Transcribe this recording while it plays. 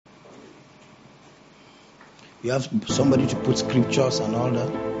You have somebody to put scriptures and all that.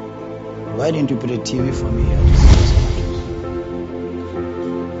 Why didn't you put a TV for me?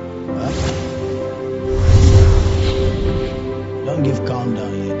 Huh? Don't give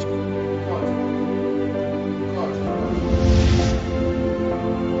countdown yet.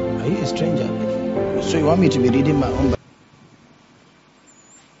 Are you a stranger? So you want me to be reading my own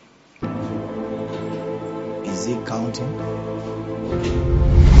Bible? Is it counting?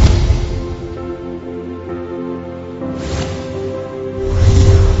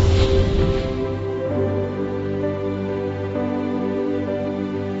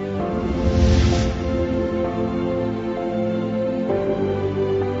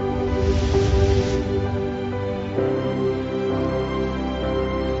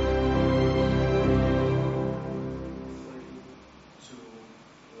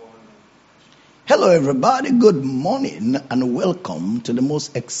 Hello everybody, good morning and welcome to the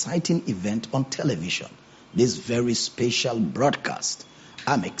most exciting event on television, this very special broadcast.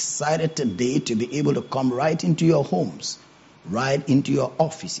 I'm excited today to be able to come right into your homes, right into your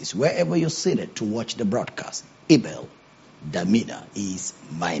offices, wherever you're seated to watch the broadcast. Abel Damina is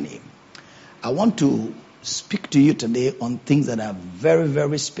my name. I want to speak to you today on things that are very,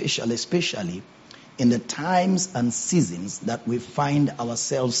 very special, especially in the times and seasons that we find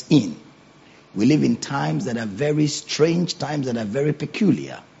ourselves in. We live in times that are very strange, times that are very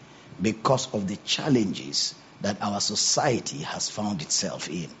peculiar because of the challenges that our society has found itself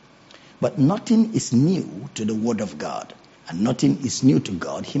in. But nothing is new to the Word of God, and nothing is new to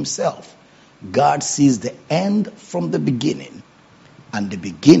God Himself. God sees the end from the beginning and the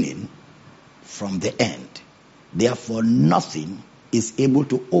beginning from the end. Therefore, nothing is able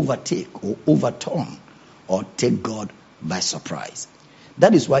to overtake or overturn or take God by surprise.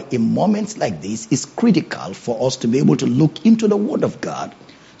 That is why in moments like this, it's critical for us to be able to look into the Word of God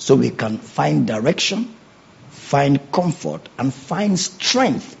so we can find direction, find comfort, and find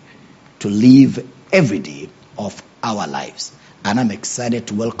strength to live every day of our lives. And I'm excited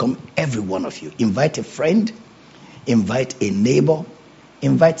to welcome every one of you. Invite a friend, invite a neighbor,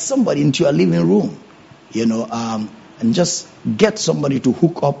 invite somebody into your living room, and just get somebody to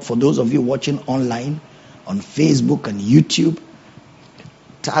hook up. For those of you watching online on Facebook and YouTube,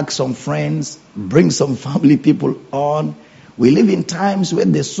 tag some friends, bring some family people on. We live in times where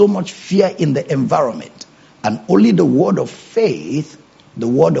there's so much fear in the environment, and only the word of faith, the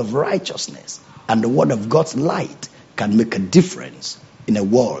word of righteousness, and the word of God's light can make a difference in a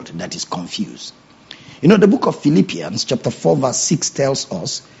world that is confused. The book of Philippians chapter 4 verse 6 tells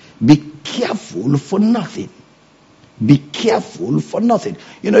us, be careful for nothing. Be careful for nothing.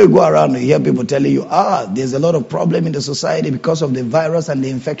 You go around and you hear people telling you, there's a lot of problem in the society because of the virus and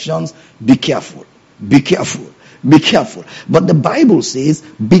the infections. Be careful. Be careful. Be careful. But the Bible says,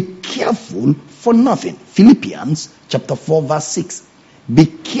 be careful for nothing. Philippians chapter 4 verse 6. Be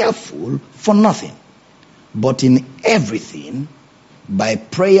careful for nothing, but in everything, by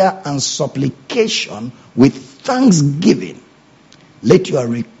prayer and supplication with thanksgiving, let your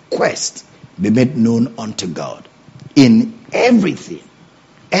request be made known unto God. In everything,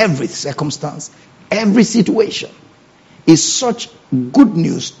 every circumstance, every situation, is such good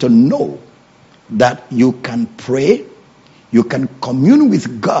news to know that you can pray, you can commune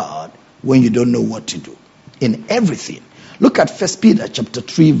with God when you don't know what to do. In everything. Look at 1 Peter chapter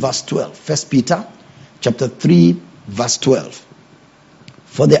 3 verse 12. 1 Peter chapter 3 verse 12.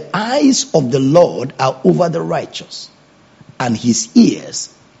 For the eyes of the Lord are over the righteous, and His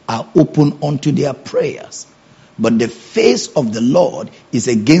ears are open unto their prayers. But the face of the Lord is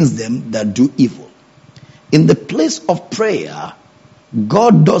against them that do evil. In the place of prayer,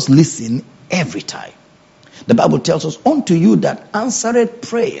 God does listen every time. The Bible tells us, unto you that answered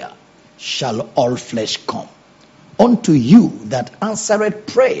prayer shall all flesh come. Unto you that answered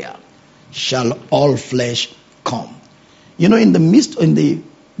prayer shall all flesh come. In the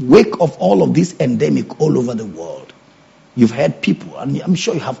wake of all of this endemic all over the world, you've heard people, and I'm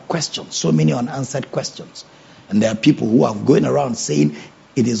sure you have questions, so many unanswered questions. And there are people who are going around saying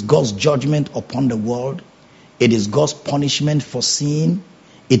it is God's judgment upon the world. It is God's punishment for sin.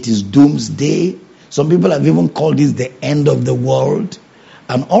 It is doomsday. Some people have even called this the end of the world.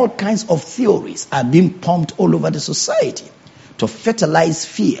 And all kinds of theories are being pumped all over the society to fertilize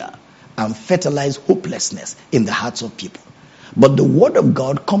fear and fertilize hopelessness in the hearts of people. But the Word of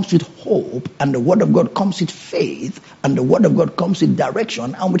God comes with hope, and the Word of God comes with faith, and the Word of God comes with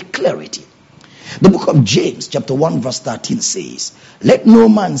direction and with clarity. The book of James chapter 1 verse 13 says, let no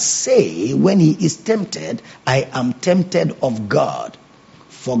man say when he is tempted, I am tempted of God.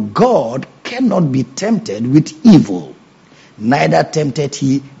 For God cannot be tempted with evil, neither tempted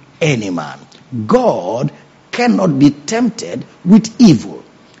he any man. God cannot be tempted with evil,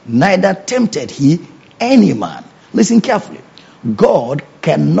 neither tempted he any man. Listen carefully. God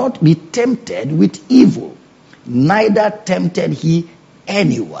cannot be tempted with evil, neither tempted he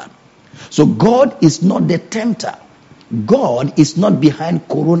anyone. So God is not the tempter. God is not behind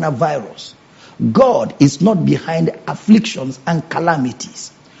coronavirus. God is not behind afflictions and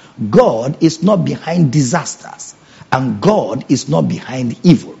calamities. God is not behind disasters. And God is not behind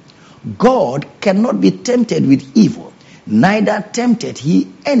evil. God cannot be tempted with evil, neither tempted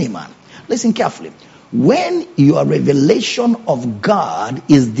he any man. Listen carefully. When your revelation of God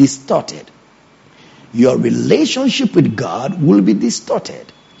is distorted, your relationship with God will be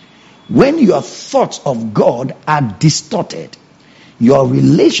distorted. When your thoughts of God are distorted, your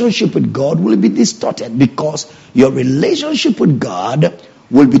relationship with God will be distorted, because your relationship with God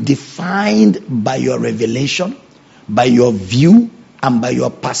will be defined by your revelation, by your view, and by your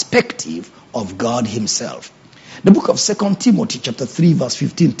perspective of God himself. The book of 2 Timothy chapter 3 verse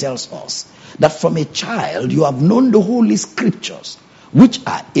 15 tells us that from a child you have known the holy scriptures, which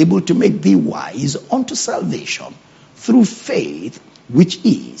are able to make thee wise unto salvation through faith which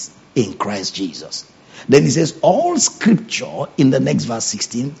is in Christ Jesus. Then he says, all scripture in the next verse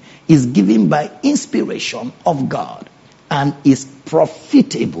 16 is given by inspiration of God and is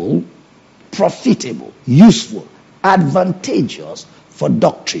profitable, useful, advantageous for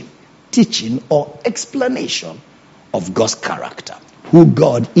doctrine, teaching, or explanation of God's character. Who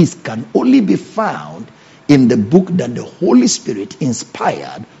God is can only be found in the book that the Holy Spirit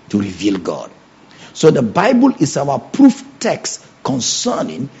inspired to reveal God. So the Bible is our proof text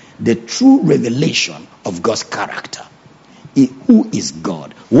concerning the true revelation of God's character. Who is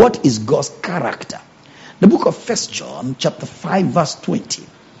God? What is God's character? The book of 1 John chapter 5 verse 20.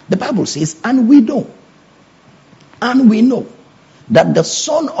 The Bible says, and we know that the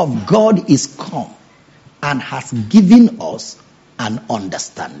Son of God is come and has given us an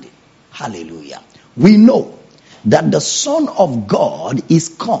understanding. Hallelujah. We know that the Son of God is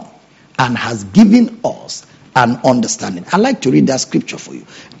come and has given us an understanding. I like to read that scripture for you.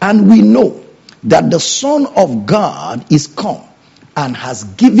 And we know that the Son of God is come and has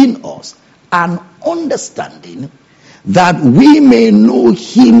given us an understanding, that we may know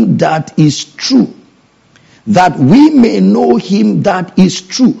him that is true. That we may know him that is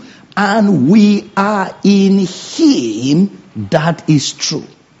true. And we are in him that is true.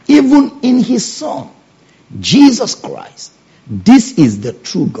 Even in his Son, Jesus Christ. This is the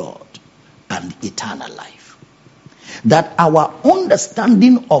true God and eternal life. That our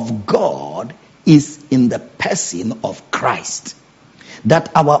understanding of God is in the person of Christ.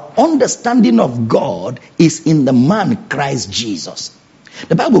 That our understanding of God is in the man Christ Jesus.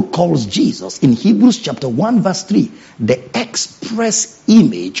 The Bible calls Jesus in Hebrews chapter 1 verse 3 the express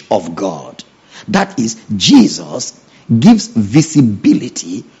image of God. That is, Jesus gives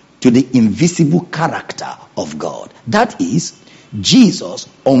visibility to the invisible character of God. That is, Jesus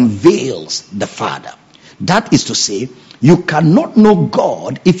unveils the Father. That is to say, you cannot know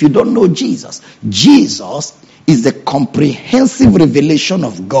God if you don't know Jesus. Jesus is the comprehensive revelation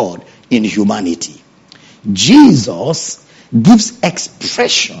of God in humanity. Jesus gives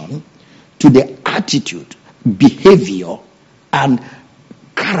expression to the attitude, behavior, and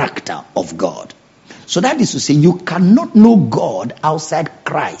character of God. So that is to say, you cannot know God outside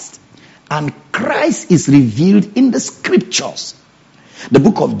Christ. And Christ is revealed in the scriptures. The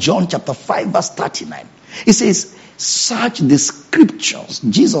book of John chapter 5 verse 39. It says, search the scriptures,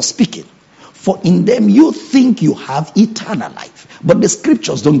 Jesus speaking, for in them you think you have eternal life. But the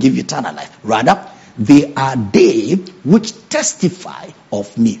scriptures don't give eternal life. Rather, they are they which testify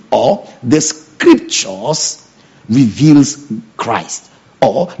of me. Or the scriptures reveals Christ.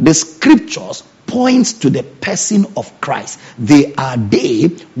 Or the scriptures points to the person of Christ. They are they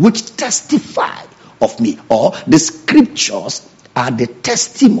which testify of me. Or the scriptures are the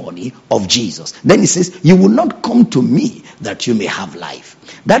testimony of Jesus. Then he says, you will not come to me that you may have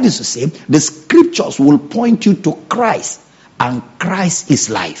life. That is to say, the scriptures will point you to Christ, and Christ is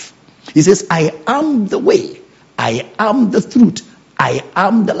life. He says, I am the way, I am the truth, I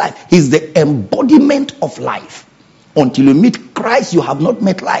am the life. He's the embodiment of life. Until you meet Christ, you have not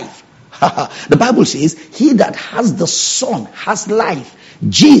met life. The Bible says, he that has the Son has life.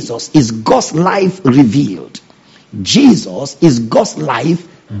 Jesus is God's life revealed. Jesus is God's life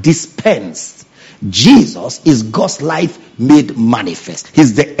dispensed. Jesus is God's life made manifest.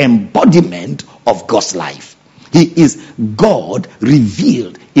 He's the embodiment of God's life. He is God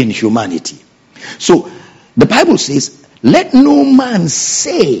revealed in humanity. So the Bible says, let no man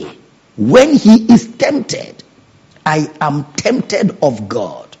say when he is tempted, I am tempted of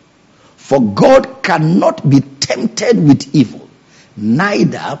God. For God cannot be tempted with evil,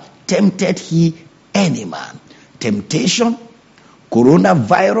 neither tempted he any man. Temptation,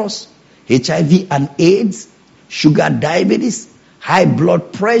 coronavirus, HIV and AIDS, sugar diabetes, high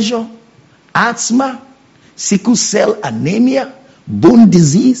blood pressure, asthma, sickle cell anemia, bone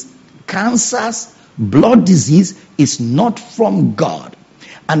disease, cancers, blood disease is not from God,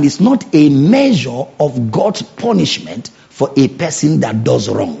 and is not a measure of God's punishment for a person that does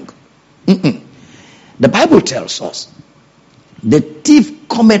wrong. The Bible tells us, the thief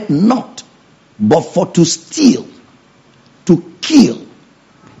cometh not but for to steal, to kill,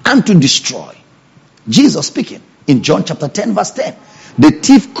 and to destroy. Jesus speaking in John chapter 10 verse 10. The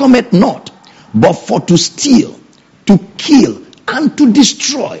thief cometh not but for to steal, to kill, and to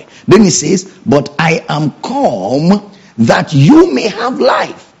destroy. Then he says, but I am come that you may have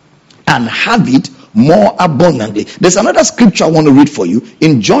life and have it more abundantly. There's another scripture I want to read for you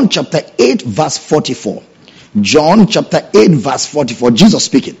in John chapter 8 verse 44. John chapter 8 verse 44. Jesus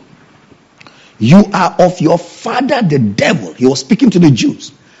speaking. You are of your father the devil. He was speaking to the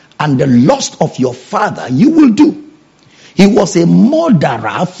Jews. And the lust of your father you will do. He was a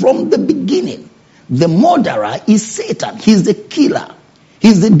murderer from the beginning. The murderer is Satan. He's the killer.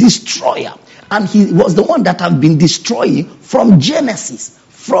 He's the destroyer. And he was the one that have been destroying from Genesis.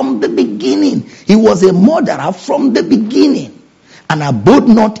 From the beginning. He was a murderer from the beginning. And abode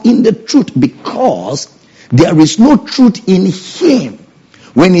not in the truth, because there is no truth in him.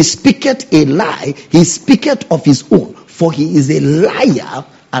 When he speaketh a lie, he speaketh of his own. For he is a liar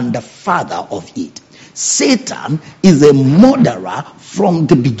and the father of it. Satan is a murderer from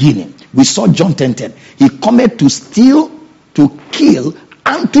the beginning. We saw John 10:10. He cometh to steal, to kill,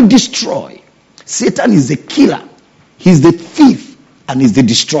 and to destroy. Satan is the killer. He's the thief and is the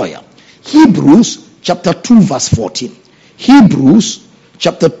destroyer. Hebrews chapter 2 verse 14. Hebrews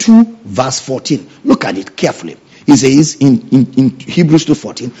chapter 2 verse 14. Look at it carefully. It says in Hebrews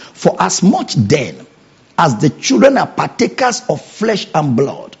 2:14, for as much then as the children are partakers of flesh and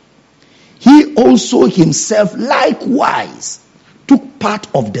blood, he also himself likewise took part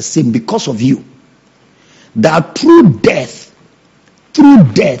of the same because of you, that through death,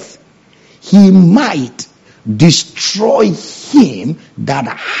 he might destroy him that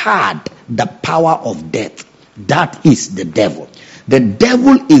had the power of death. That is the devil. The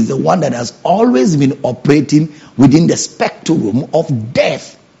devil is the one that has always been operating within the spectrum of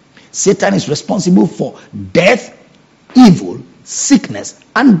death. Satan is responsible for death, evil, sickness,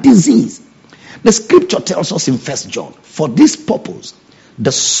 and disease. The scripture tells us in 1 John, for this purpose,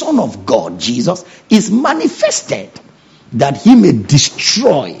 the Son of God, Jesus, is manifested that he may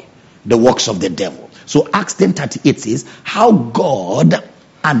destroy the works of the devil. So Acts 10:38 says, how God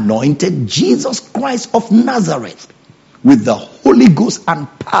anointed Jesus Christ of Nazareth with the Holy Ghost and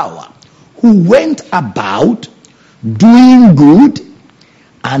power, who went about doing good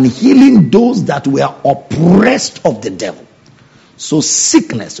and healing those that were oppressed of the devil. So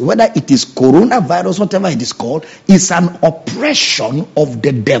sickness, whether it is coronavirus, whatever it is called, is an oppression of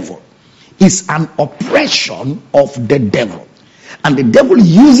the devil. Is an oppression of the devil. And the devil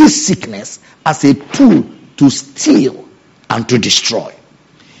uses sickness as a tool to steal and to destroy.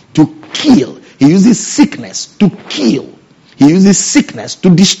 To kill. He uses sickness to kill. He uses sickness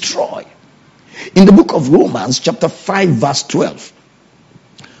to destroy. In the book of Romans chapter 5 verse 12,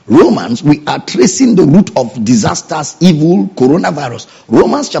 Romans, we are tracing the root of disasters, evil, coronavirus.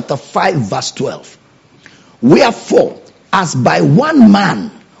 Romans chapter 5 verse 12. Wherefore, as by one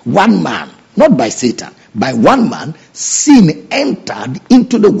man, not by Satan, by one man, sin entered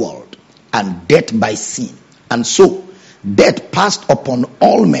into the world, and death by sin. And so, death passed upon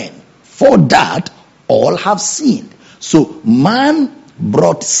all men, for that all have sinned. So, man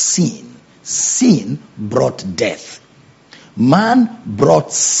brought sin. Sin brought death. Man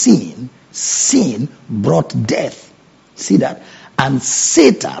brought sin. Sin brought death. See that? And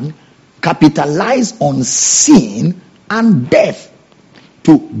Satan capitalized on sin and death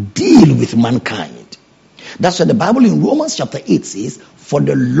to deal with mankind. That's why the Bible in Romans chapter 8 says, for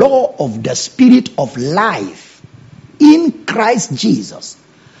the law of the spirit of life in Christ Jesus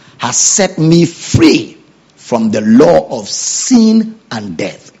has set me free from the law of sin and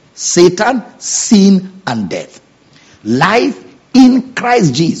death. Satan, sin, and death. Life in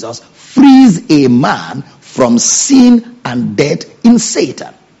Christ Jesus frees a man from sin and death in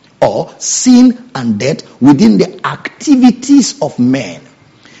Satan, or sin and death within the activities of man.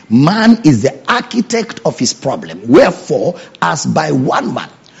 Man is the architect of his problem. Wherefore, as by one man.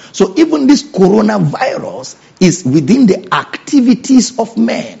 So even this coronavirus is within the activities of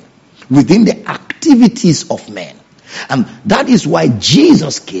man. Within the activities of man. And that is why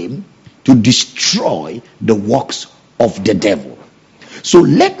Jesus came to destroy the works of the devil. So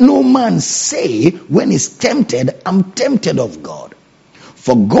let no man say when he's tempted, I'm tempted of God.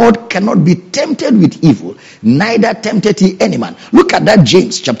 For God cannot be tempted with evil, neither tempted he any man. Look at that,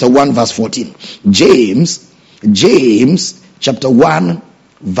 James chapter 1 verse 14. James chapter 1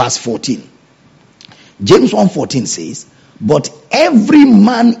 verse 14. James 1:14 says, but every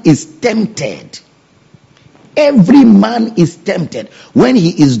man is tempted. Every man is tempted when he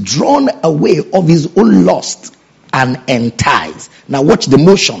is drawn away of his own lust and enticed. Now watch the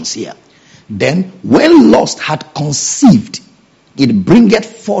motions here. Then when lust had conceived, it bringeth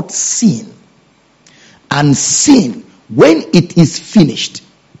forth sin. And sin, when it is finished,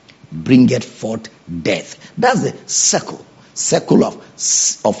 bringeth forth death. That's the circle. Circle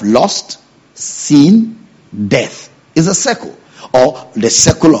of lust, sin, death. Is a circle. Or the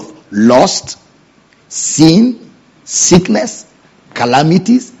circle of lust, sin, sickness,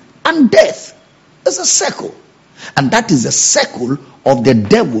 calamities, and death. It's a circle. And that is the circle of the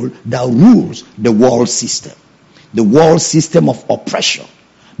devil that rules the world system. The world system of oppression,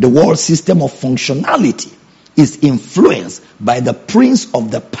 the world system of functionality is influenced by the prince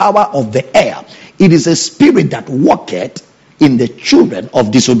of the power of the air. It is a spirit that worketh in the children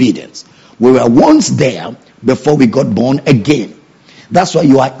of disobedience. We were once there before we got born again. That's why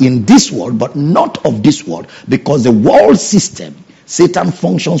you are in this world, but not of this world, because the world system, Satan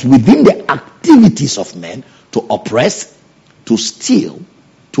functions within the activities of men to oppress, to steal,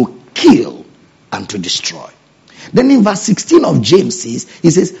 to kill, and to destroy. Then in verse 16 of James he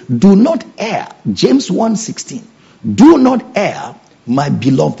says, do not err. James 1:16. Do not err, my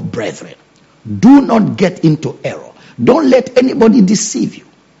beloved brethren. Do not get into error. Don't let anybody deceive you.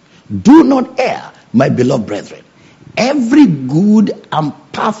 Do not err, my beloved brethren. Every good and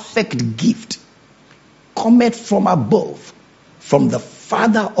perfect gift cometh from above, from the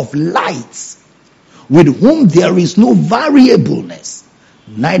Father of lights, with whom there is no variableness,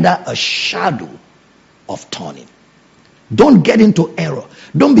 neither a shadow of turning. Don't get into error.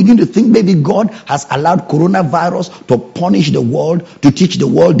 Don't begin to think maybe God has allowed coronavirus to punish the world, to teach the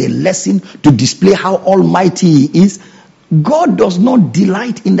world a lesson, to display how almighty he is. God does not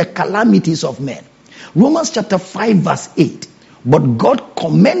delight in the calamities of men. Romans chapter 5 verse 8. But God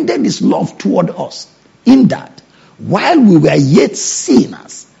commended his love toward us in that while we were yet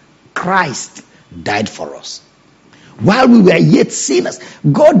sinners, Christ died for us. While we were yet sinners,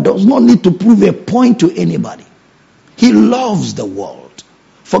 God does not need to prove a point to anybody. He loves the world.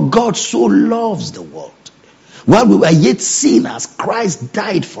 For God so loves the world. While we were yet sinners, Christ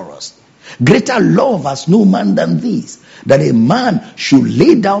died for us. Greater love has no man than this, that a man should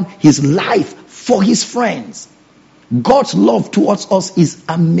lay down his life for his friends. God's love towards us is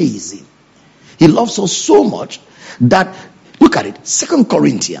amazing. He loves us so much that, look at it, 2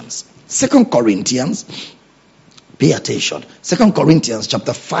 Corinthians, pay attention, 2 Corinthians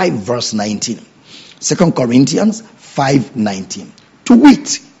chapter 5 verse 19. 2 Corinthians 5:19. To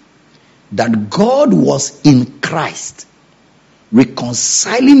wit, that God was in Christ,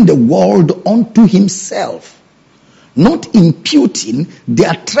 reconciling the world unto himself, not imputing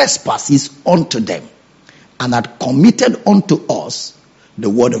their trespasses unto them, and had committed unto us the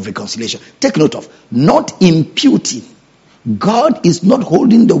word of reconciliation. Take note of, not imputing. God is not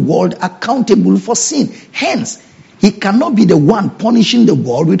holding the world accountable for sin. Hence, he cannot be the one punishing the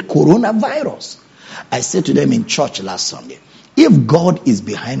world with coronavirus. I said to them in church last Sunday, if God is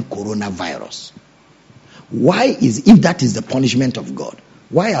behind coronavirus, if that is the punishment of God,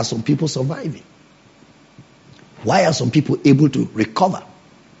 why are some people surviving? Why are some people able to recover?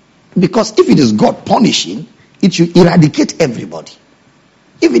 Because if it is God punishing, it should eradicate everybody.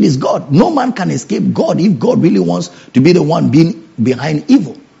 If it is God, no man can escape God if God really wants to be the one being behind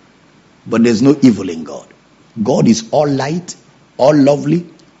evil. But there's no evil in God. God is all light, all lovely,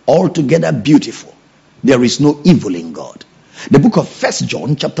 altogether beautiful. There is no evil in God. The book of 1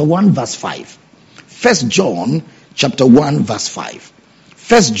 John chapter 1 verse 5. 1 John chapter 1 verse 5.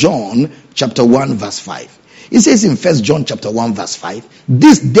 1 John chapter 1 verse 5. It says in 1 John chapter 1 verse 5,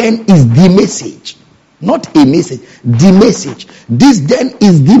 this then is the message. Not a message, the message. This then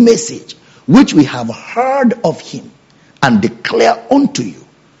is the message which we have heard of him and declare unto you,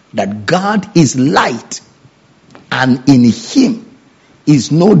 that God is light, and in him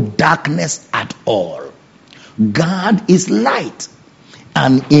is no darkness at all. God is light,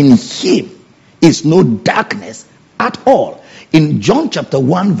 and in him is no darkness at all. In John chapter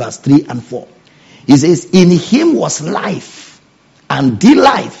 1 verse 3 and 4, he says, in him was life, and the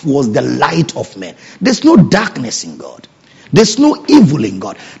life was the light of men. There's no darkness in God. There's no evil in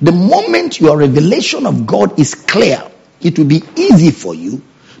God. The moment your revelation of God is clear, it will be easy for you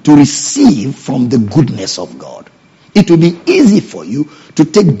to receive from the goodness of God. It will be easy for you to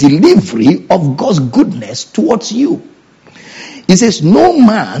take delivery of God's goodness towards you. He says, no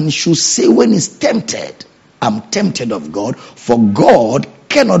man should say when he's tempted, I'm tempted of God, for God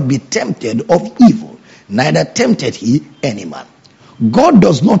cannot be tempted of evil, neither tempted he any man. God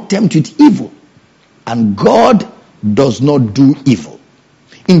does not tempt with evil, and God does not do evil.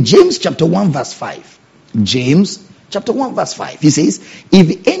 In James chapter 1 verse 5, James chapter 1 verse 5, he says,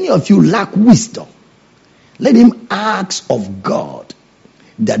 if any of you lack wisdom, let him ask of God,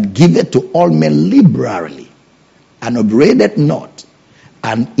 that giveth to all men liberally, and upbraideth not,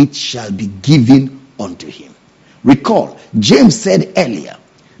 and it shall be given unto him. Recall, James said earlier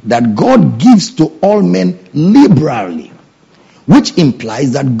that God gives to all men liberally, which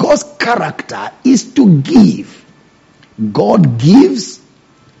implies that God's character is to give. God gives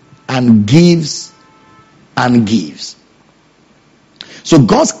and gives and gives. So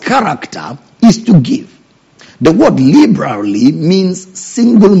God's character is to give. The word liberally means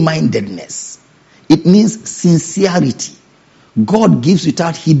single-mindedness. It means sincerity. God gives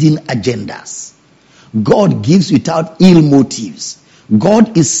without hidden agendas. God gives without ill motives.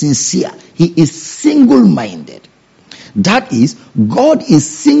 God is sincere. He is single-minded. That is, God is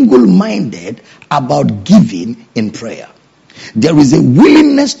single-minded about giving in prayer. There is a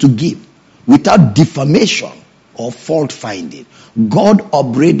willingness to give without defamation or fault finding. God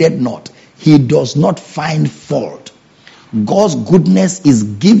upbraided not. He does not find fault. God's goodness is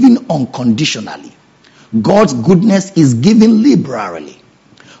given unconditionally. God's goodness is given liberally.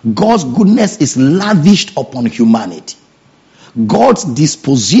 God's goodness is lavished upon humanity. God's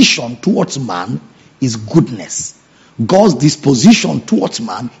disposition towards man is goodness. God's disposition towards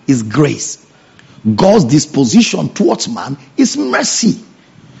man is grace. God's disposition towards man is mercy.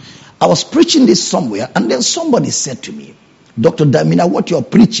 I was preaching this somewhere, and then somebody said to me, Dr. Damina, what you're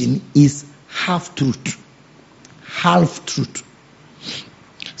preaching is half-truth. Half-truth.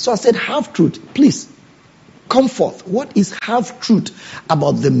 So I said, half-truth, please, come forth. What is half-truth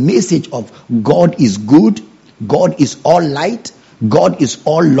about the message of God is good, God is all light, God is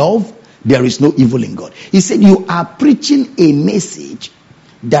all love, there is no evil in God? He said, you are preaching a message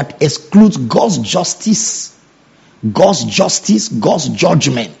that excludes God's justice, God's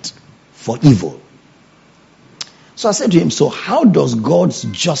judgment for evil. So I said to him, so how does God's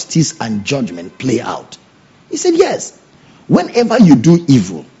justice and judgment play out? He said, yes. Whenever you do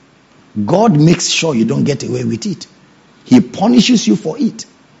evil, God makes sure you don't get away with it. He punishes you for it.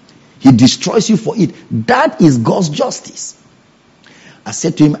 He destroys you for it. That is God's justice. I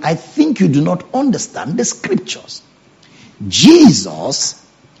said to him, I think you do not understand the scriptures. Jesus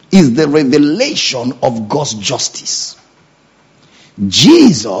is the revelation of God's justice.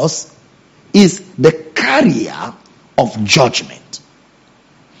 Jesus is the carrier of judgment.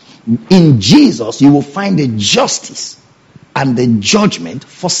 In Jesus, you will find the justice and the judgment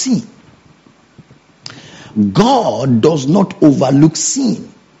for sin. God does not overlook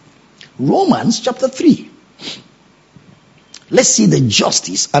sin. Romans chapter 3. Let's see the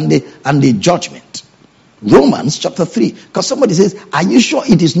justice and the judgment. Romans chapter 3. Because somebody says, are you sure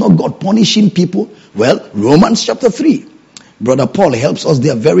it is not God punishing people? Well, Romans chapter 3. Brother Paul helps us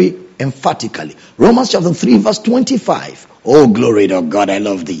there very emphatically. Romans chapter 3 verse 25. Oh, glory to God. I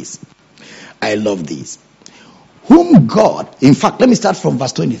love these. I love these. Whom God, in fact, let me start from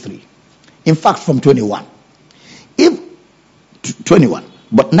verse 23. In fact, from 21. 21.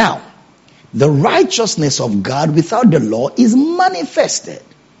 But now, the righteousness of God without the law is manifested.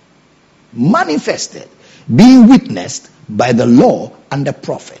 Manifested. Being witnessed by the law and the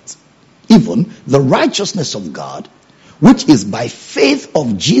prophets. Even the righteousness of God, which is by faith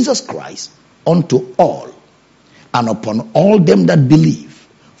of Jesus Christ unto all, and upon all them that believe,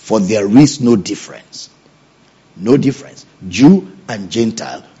 for there is no difference. No difference. Jew and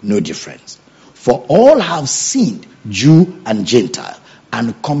Gentile, no difference. For all have sinned, Jew and Gentile,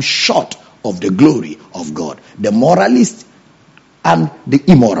 and come short of the glory of God. The moralist and the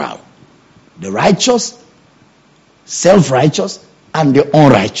immoral. The righteous, self-righteous, and the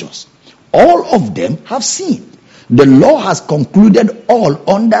unrighteous. All of them have sinned. The law has concluded all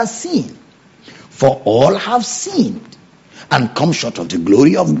under sin. For all have sinned and come short of the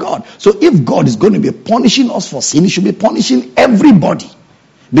glory of God. So if God is going to be punishing us for sin, he should be punishing everybody.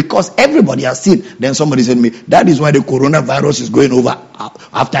 Because everybody has sinned. Then somebody said to me, that is why the coronavirus is going over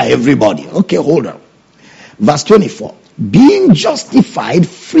after everybody. Okay, hold on. Verse 24. Being justified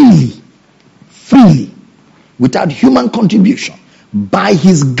freely, without human contribution, by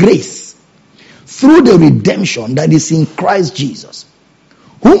his grace, through the redemption that is in Christ Jesus,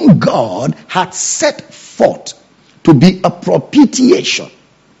 whom God had set forth to be a propitiation.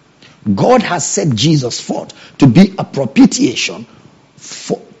 God has set Jesus forth to be a propitiation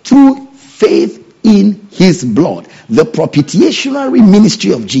through faith in his blood. The propitiatory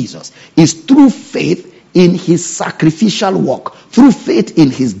ministry of Jesus is through faith in his sacrificial work, through faith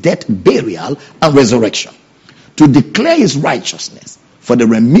in his death, burial, and resurrection, to declare his righteousness for the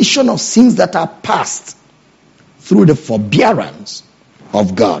remission of sins that are past through the forbearance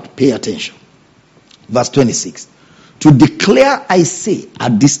of God. Pay attention. Verse 26. To declare, I say,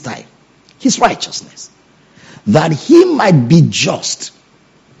 at this time, his righteousness, that he might be just.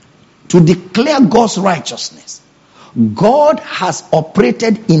 To declare God's righteousness. God has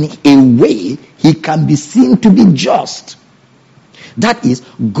operated in a way he can be seen to be just. That is,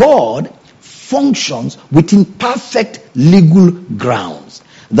 God functions within perfect legal grounds,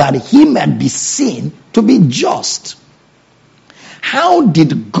 that he might be seen to be just. How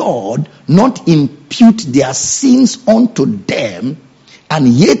did God not impute their sins unto them, and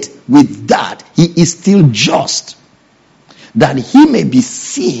yet with that he is still just, that he may be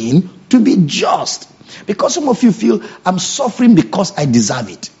seen to be just? Because some of you feel, I'm suffering because I deserve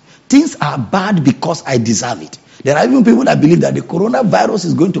it. Things are bad because I deserve it. There are even people that believe that the coronavirus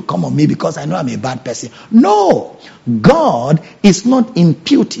is going to come on me because I know I'm a bad person. No, God is not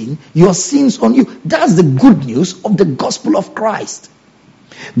imputing your sins on you. That's the good news of the gospel of Christ,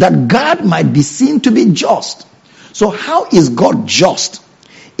 that God might be seen to be just. So how is God just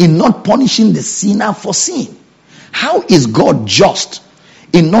in not punishing the sinner for sin? How is God just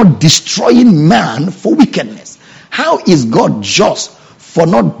in not destroying man for wickedness? How is God just for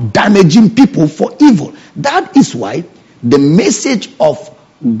not damaging people for evil? That is why the message of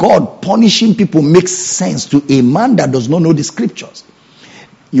God punishing people makes sense to a man that does not know the scriptures.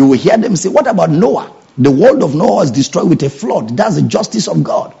 You will hear them say, what about Noah? The world of Noah was destroyed with a flood. That's the justice of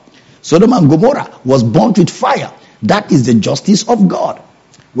God. Sodom and Gomorrah was burnt with fire. That is the justice of God.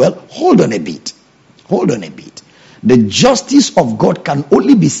 Well, hold on a bit. Hold on a bit. The justice of God can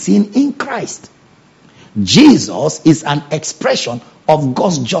only be seen in Christ. Jesus is an expression of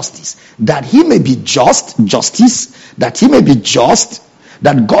God's justice, that he may be just, that he may be just,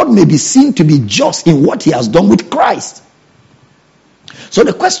 that God may be seen to be just in what he has done with Christ. So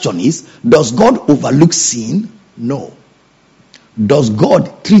the question is, does God overlook sin? No. Does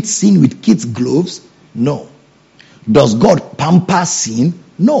God treat sin with kids' gloves? No. Does God pamper sin?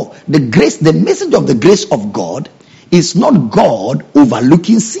 No. The message of the grace of God is not God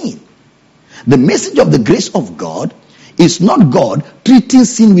overlooking sin. The message of the grace of God is not God treating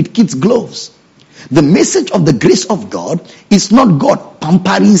sin with kids' gloves. The message of the grace of God is not God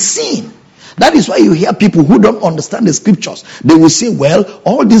pampering sin. That is why you hear people who don't understand the scriptures. They will say, well,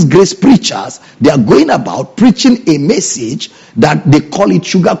 all these grace preachers, they are going about preaching a message that they call it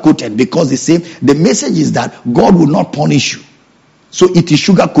sugar-coated, because they say the message is that God will not punish you. So it is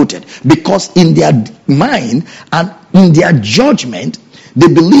sugar-coated, because in their mind and in their judgment, they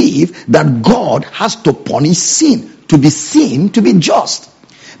believe that God has to punish sin to be seen to be just.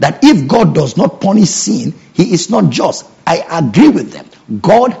 That if God does not punish sin, he is not just. I agree with them.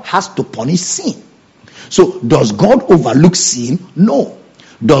 God has to punish sin. So does God overlook sin? No.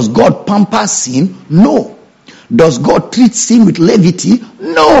 Does God pamper sin? No. Does God treat sin with levity?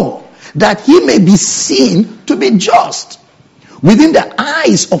 No. That he may be seen to be just. Within the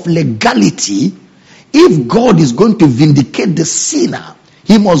eyes of legality, if God is going to vindicate the sinner,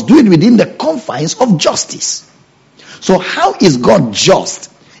 he must do it within the confines of justice. So how is God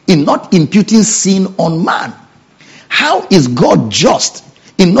just in not imputing sin on man? How is God just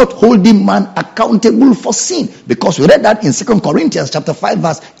in not holding man accountable for sin? Because we read that in 2 Corinthians chapter 5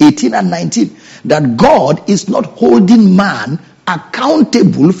 verse 18 and 19, that God is not holding man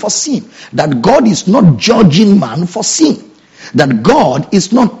accountable for sin, that God is not judging man for sin, that God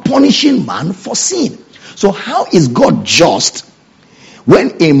is not punishing man for sin. So how is God just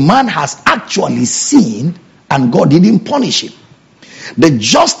when a man has actually sinned and God didn't punish him? The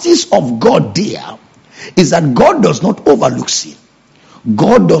justice of God there is that God does not overlook sin.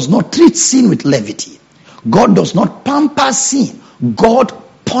 God does not treat sin with levity. God does not pamper sin. God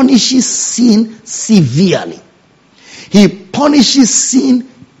punishes sin severely. He punishes sin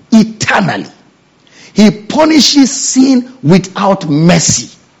eternally. He punishes sin without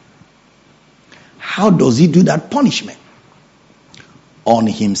mercy. How does he do that punishment? On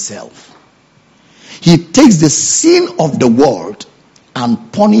himself. He takes the sin of the world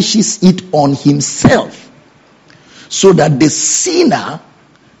and punishes it on himself, so that the sinner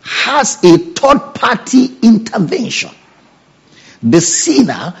has a third party intervention. The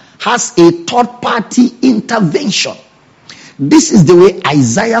sinner has a third party intervention. This is the way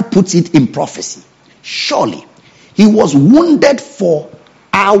Isaiah puts it in prophecy. Surely he was wounded for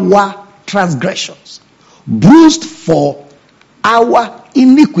our transgressions, bruised for our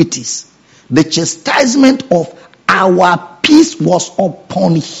iniquities. The chastisement of our peace was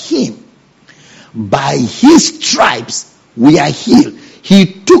upon him. By his stripes we are healed. He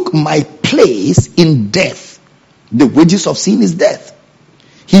took my place in death. The wages of sin is death.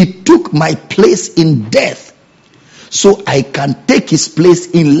 He took my place in death so I can take his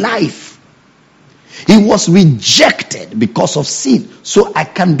place in life. He was rejected because of sin so I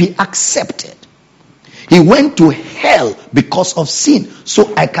can be accepted. He went to hell because of sin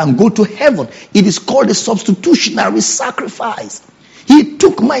so I can go to heaven. It is called a substitutionary sacrifice. He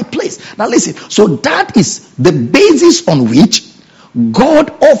took my place. Now listen, so that is the basis on which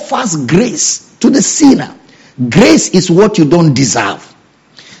God offers grace to the sinner. Grace is what you don't deserve.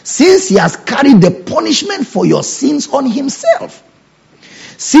 Since he has carried the punishment for your sins on himself,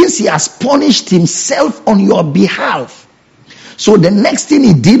 since he has punished himself on your behalf, so the next thing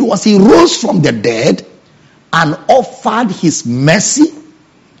he did was he rose from the dead and offered his mercy,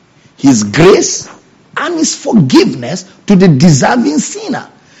 his grace, and his forgiveness to the deserving sinner.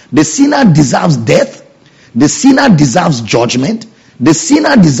 The sinner deserves death. The sinner deserves judgment. The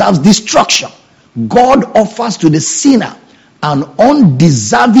sinner deserves destruction. God offers to the sinner an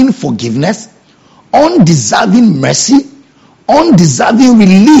undeserving forgiveness, undeserving mercy, undeserving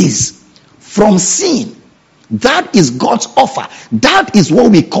release from sin. That is God's offer. That is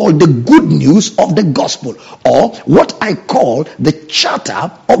what we call the good news of the gospel, or what I call the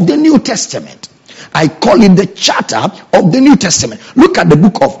charter of the New Testament. I call it the charter of the New Testament. Look at the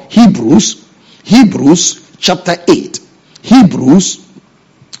book of Hebrews chapter 8. Hebrews,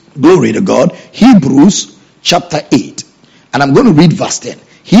 glory to God, Hebrews chapter 8. And I'm going to read verse 10.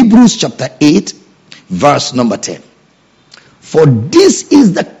 Hebrews chapter 8, verse number 10. For this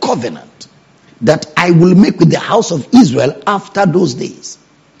is the covenant that I will make with the house of Israel after those days,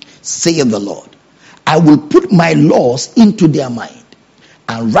 saith the Lord. I will put my laws into their mind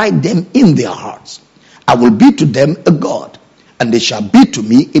and write them in their hearts. I will be to them a God, and they shall be to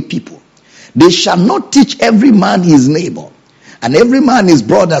me a people. They shall not teach every man his neighbor, and every man his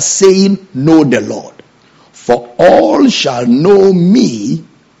brother, saying, Know the Lord. For all shall know me,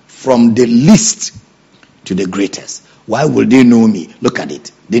 from the least to the greatest. Why will they know me? Look at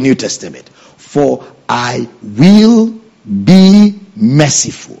it, the New Testament. For I will be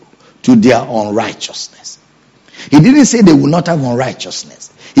merciful to their unrighteousness. He didn't say they will not have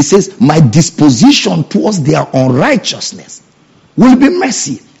unrighteousness. He says, my disposition towards their unrighteousness will be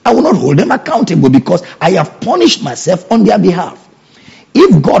mercy. I will not hold them accountable because I have punished myself on their behalf.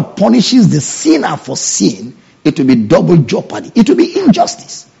 If God punishes the sinner for sin, it will be double jeopardy. It will be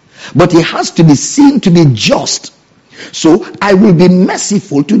injustice. But he has to be seen to be just. So I will be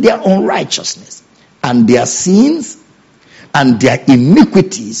merciful to their unrighteousness, and their sins and their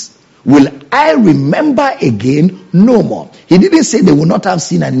iniquities will I remember again no more. He didn't say they will not have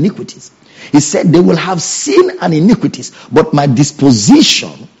sin and iniquities. He said they will have sin and iniquities, but my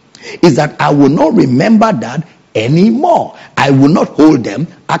disposition is that I will not remember that anymore. I will not hold them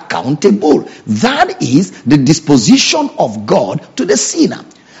accountable. That is the disposition of God to the sinner.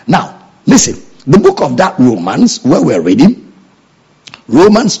 Now, listen, the book of that Romans, where we're reading,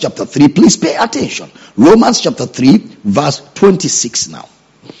 Romans chapter 3, please pay attention. Romans chapter 3, verse 26 now.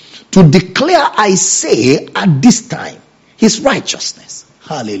 To declare, I say, at this time, his righteousness.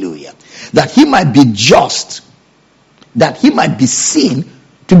 Hallelujah. That he might be just, that he might be seen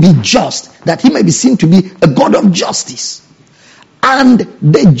to be just, that he may be seen to be a God of justice, and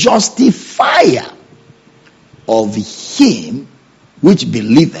the justifier of him which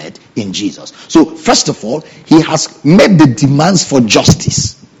believeth in Jesus. So first of all, he has made the demands for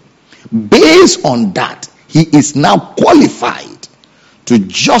justice. Based on that, he is now qualified to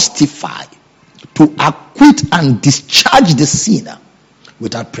justify, to acquit and discharge the sinner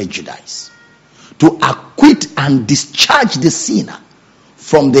without prejudice. To acquit and discharge the sinner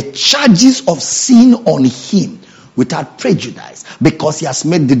from the charges of sin on him without prejudice, because he has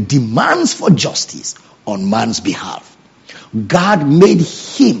made the demands for justice on man's behalf. God made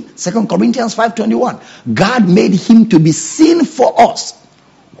him, 2 Corinthians 5:21, God made him to be sin for us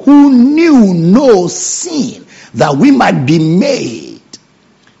who knew no sin, that we might be made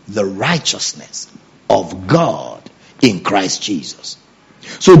the righteousness of God in Christ Jesus.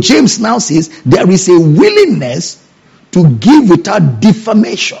 So James now says there is a willingness to give without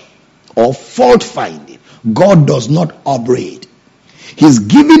defamation or fault finding. God does not upbraid. His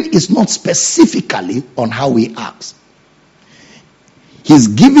giving is not specifically on how he acts. His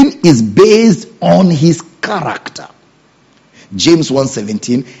giving is based on his character. James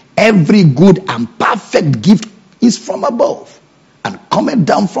 1:17, every good and perfect gift is from above and cometh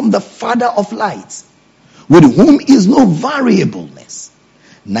down from the Father of lights, with whom is no variableness,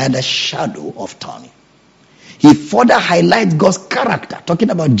 neither shadow of turning. He further highlights God's character,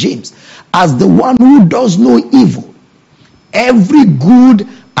 talking about James, as the one who does no evil. Every good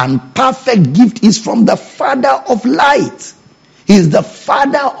and perfect gift is from the Father of light. He is the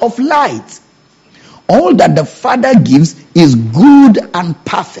Father of light. All that the Father gives is good and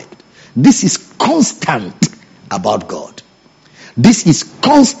perfect. This is constant about God. This is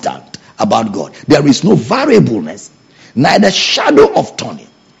constant about God. There is no variableness, neither shadow of turning.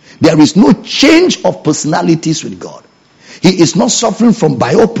 There is no change of personalities with God. He is not suffering from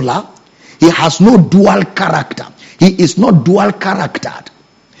bipolar. He has no dual character. He is not dual charactered.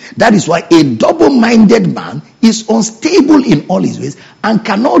 That is why a double-minded man is unstable in all his ways and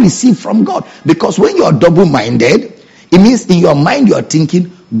cannot receive from God. Because when you are double-minded, it means in your mind you are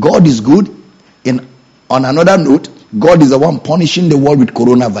thinking God is good. On another note, God is the one punishing the world with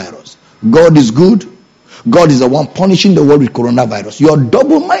coronavirus. God is good. God is the one punishing the world with coronavirus. You are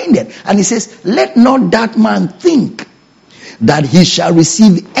double-minded. And he says, let not that man think that he shall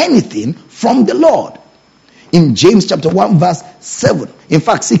receive anything from the Lord. In James chapter 1 verse 7, in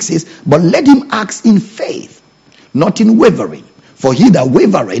fact 6 says, but let him ask in faith, not in wavering. For he that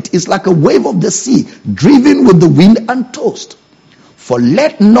wavereth is like a wave of the sea, driven with the wind and tossed. For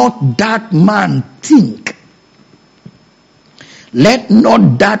let not that man think, let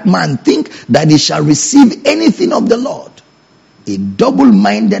not that man think that he shall receive anything of the Lord. A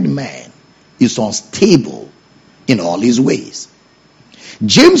double-minded man is unstable in all his ways.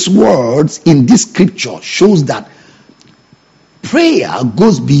 James' words in this scripture shows that prayer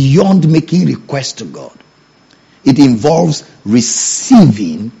goes beyond making requests to God. It involves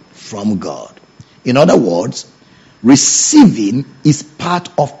receiving from God. In other words, receiving is part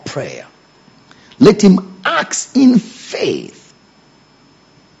of prayer. Let him ask in faith,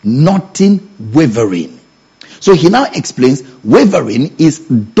 nothing wavering. So he now explains wavering is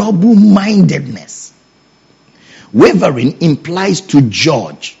double-mindedness. Wavering implies to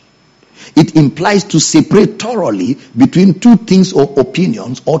judge. It implies to separate thoroughly between two things or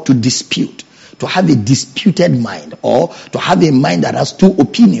opinions, or to dispute. To have a disputed mind, or to have a mind that has two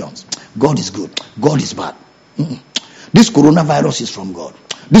opinions. God is good. God is bad. This coronavirus is from God.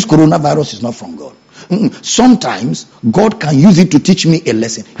 This coronavirus is not from God. Sometimes God can use it to teach me a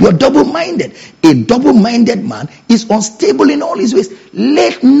lesson. You are double-minded. A double-minded man is unstable in all his ways.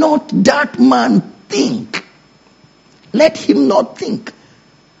 Let not that man think. Let him not think.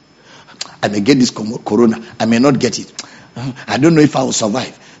 I may get this corona. I may not get it. I don't know if I will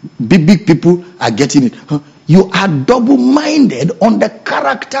survive. Big people are getting it. You are double-minded on the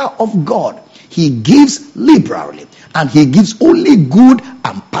character of God. He gives liberally, and he gives only good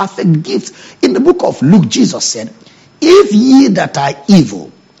and perfect gifts. In the book of Luke, Jesus said, if ye that are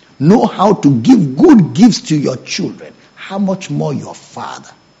evil know how to give good gifts to your children, how much more your Father?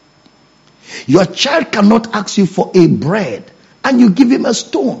 Your child cannot ask you for a bread and you give him a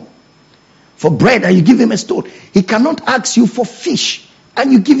stone. For bread and you give him a stone. He cannot ask you for fish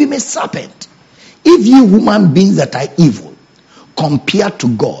and you give him a serpent. If you human beings that are evil, compared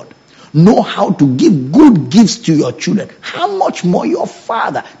to God, know how to give good gifts to your children, how much more your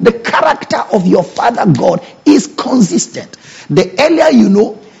Father? The character of your Father God is consistent. The earlier you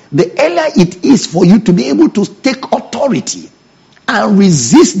know, the earlier it is for you to be able to take authority and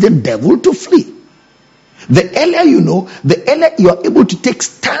resist the devil to flee. The earlier you know, the earlier you are able to take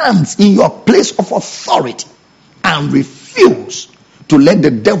stands in your place of authority and refuse to let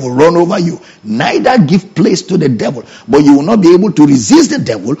the devil run over you. Neither give place to the devil, but you will not be able to resist the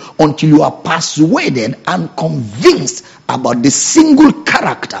devil until you are persuaded and convinced about the single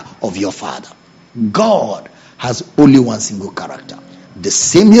character of your Father. God has only one single character. The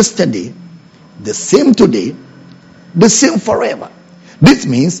same yesterday, the same today, the same forever. This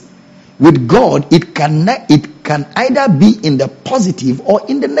means with God, it can either be in the positive or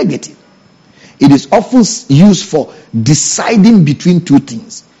in the negative. It is often used for deciding between two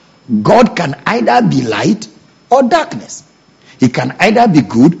things. God can either be light or darkness. He can either be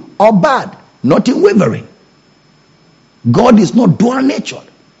good or bad, not in wavering. God is not dual natured.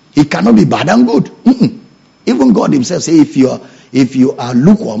 He cannot be bad and good. Even God himself says, if you are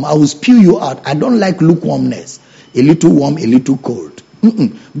lukewarm, I will spew you out. I don't like lukewarmness. A little warm, a little cold.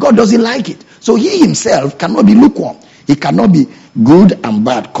 God doesn't like it. So he himself cannot be lukewarm. He cannot be good and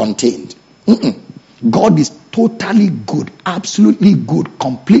bad contained. God is totally good, absolutely good,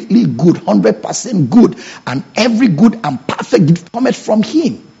 completely good, 100% good, and every good and perfect gift cometh from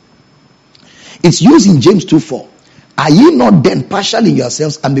him. It's used in James 2:4. Are ye not then partial in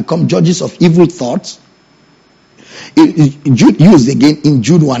yourselves and become judges of evil thoughts? Used again in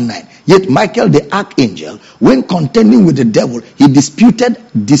Jude 1:9. Yet Michael the archangel, when contending with the devil, he disputed,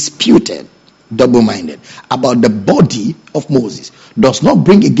 double-minded, about the body of Moses. Does not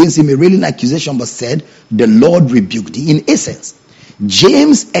bring against him a railing accusation, but said, the Lord rebuked thee. In essence,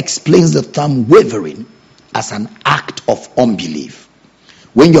 James explains the term wavering as an act of unbelief.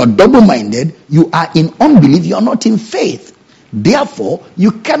 When you're double-minded, you are in unbelief, you are not in faith. Therefore,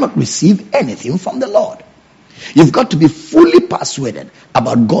 you cannot receive anything from the Lord. You've got to be fully persuaded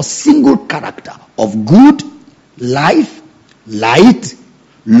about God's single character of good, life, light,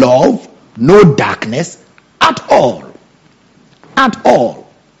 love, no darkness at all. At all.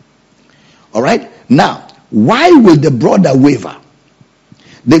 All right? Now, why will the brother waver?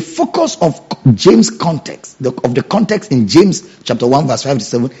 The focus of James' context, of the context in James chapter 1 verse 5 to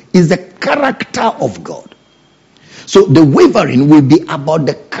 7 is the character of God. So the wavering will be about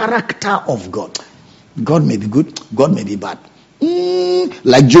the character of God. God may be good, God may be bad.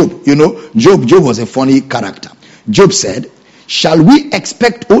 Like Job, Job was a funny character. Job said, shall we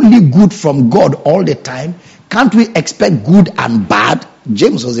expect only good from God all the time? Can't we expect good and bad?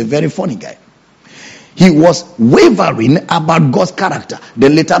 James was a very funny guy. He was wavering about God's character.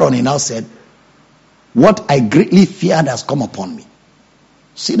 Then later on he now said, what I greatly feared has come upon me.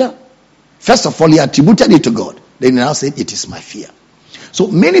 See that? First of all, he attributed it to God. Then he now said, it is my fear. So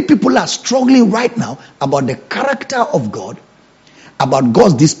many people are struggling right now about the character of God, about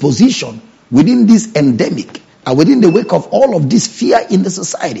God's disposition within this endemic and within the wake of all of this fear in the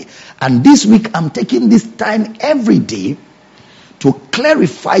society. And this week I'm taking this time every day to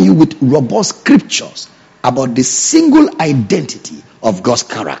clarify you with robust scriptures about the single identity of God's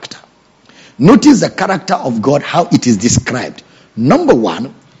character. Notice the character of God, how it is described. Number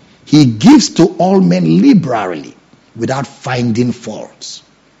one, he gives to all men liberally without finding faults.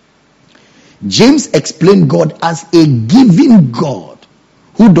 James explained God as a giving God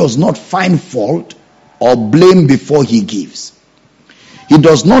who does not find fault or blame before he gives. He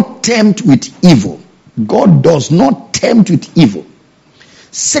does not tempt with evil. God does not tempt with evil.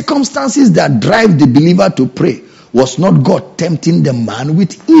 Circumstances that drive the believer to pray was not God tempting the man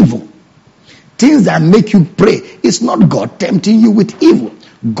with evil. Things that make you pray is not God tempting you with evil.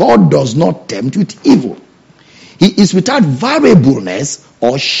 God does not tempt with evil. He is without variableness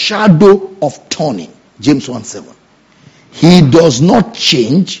or shadow of turning. James 1:7. He does not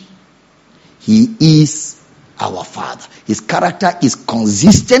change. He is our Father. His character is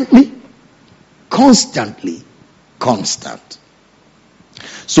constantly constant.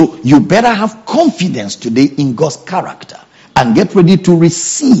 So you better have confidence today in God's character and get ready to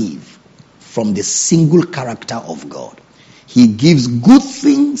receive from the single character of God. He gives good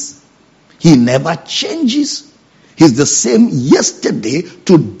things. He never changes. He's the same yesterday,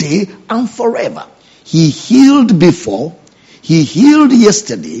 today, and forever. He healed before. He healed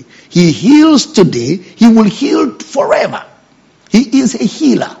yesterday. He heals today. He will heal forever. He is a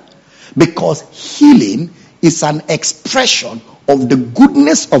healer because healing is an expression of the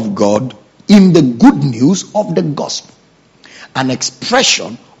goodness of God in the good news of the gospel. An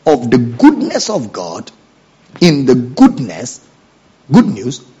expression of the goodness of God in the good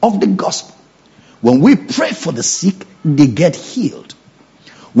news of the gospel. When we pray for the sick, they get healed.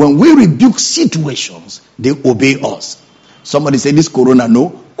 When we rebuke situations, they obey us. Somebody say this corona,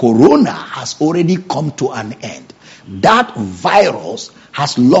 no. Corona has already come to an end. That virus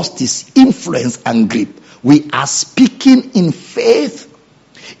has lost its influence and grip. We are speaking in faith.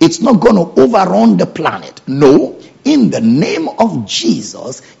 It's not going to overrun the planet. No, in the name of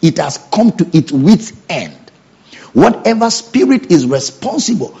Jesus, it has come to its wit's end. Whatever spirit is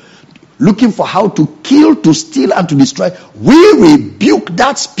responsible, looking for how to kill, to steal, and to destroy, we rebuke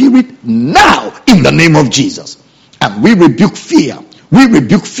that spirit now in the name of Jesus. And we rebuke fear. We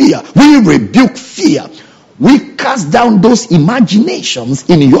rebuke fear. We rebuke fear. We cast down those imaginations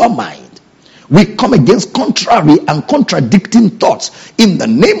in your mind. We come against contrary and contradicting thoughts in the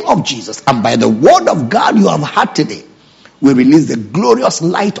name of Jesus. And by the word of God you have heard today, we release the glorious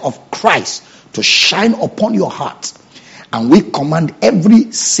light of Christ to shine upon your heart. And we command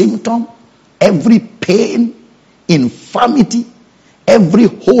every symptom, every pain, infirmity, every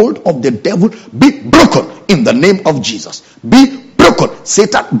hold of the devil be broken in the name of Jesus. Be broken.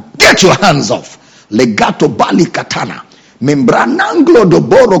 Satan, get your hands off. Legato bali katana. Membrananglo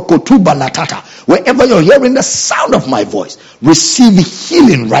doboro kotuba latata. Wherever you're hearing the sound of my voice, receive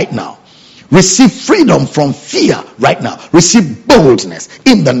healing right now. Receive freedom from fear right now. Receive boldness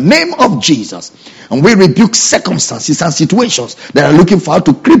in the name of Jesus. And we rebuke circumstances and situations that are looking for how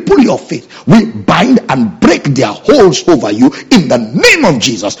to cripple your faith. We bind and break their holds over you in the name of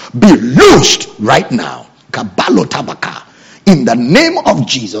Jesus. Be loosed right now. Kabalo tabaka. In the name of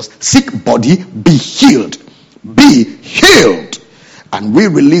Jesus, sick body, be healed. Be healed. And we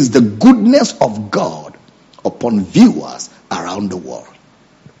release the goodness of God upon viewers around the world.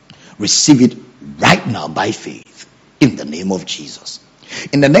 Receive it right now by faith in the name of Jesus.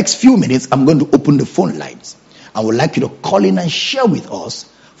 In the next few minutes, I'm going to open the phone lines. I would like you to call in and share with us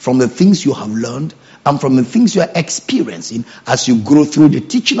from the things you have learned and from the things you are experiencing as you grow through the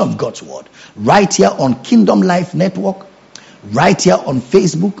teaching of God's word. Right here on Kingdom Life Network, right here on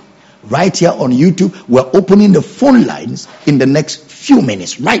Facebook, right here on YouTube. We're opening the phone lines in the next few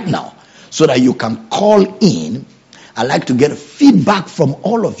minutes right now so that you can call in. I'd like to get feedback from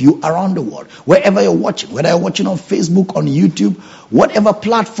all of you around the world, wherever you're watching, whether you're watching on Facebook, on YouTube, whatever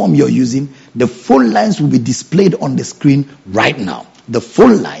platform you're using, the phone lines will be displayed on the screen right now. The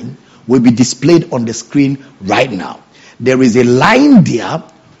phone line will be displayed on the screen right now. There is a line there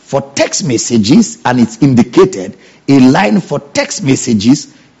for text messages and it's indicated. A line for text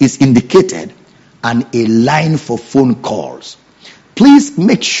messages is indicated and a line for phone calls. Please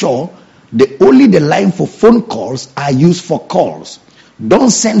make sure only the line for phone calls are used for calls. Don't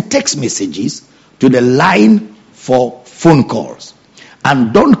send text messages to the line for phone calls.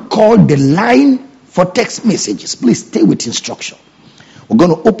 And don't call the line for text messages. Please stay with instruction. We're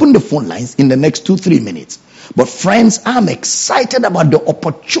going to open the phone lines in the next 2-3 minutes. But friends, I'm excited about the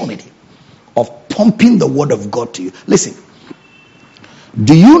opportunity of pumping the word of God to you. Listen,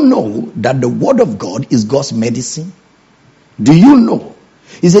 do you know that the word of God is God's medicine? Do you know?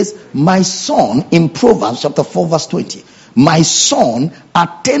 He says, my son, in Proverbs chapter 4 verse 20, my son,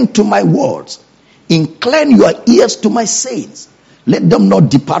 attend to my words. Incline your ears to my sayings. Let them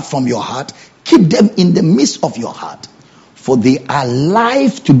not depart from your heart. Keep them in the midst of your heart. For they are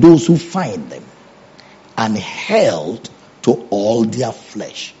life to those who find them, and health to all their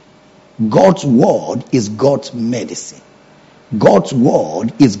flesh. God's word is God's medicine. God's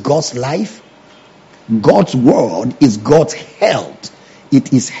word is God's life. God's word is God's health.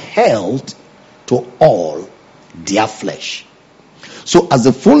 It is health to all their flesh. So as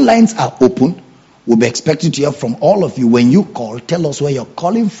the phone lines are open, we'll be expecting to hear from all of you. When you call, tell us where you're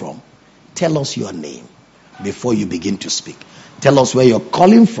calling from. Tell us your name before you begin to speak. Tell us where you're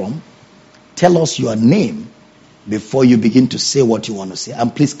calling from. Tell us your name before you begin to say what you want to say.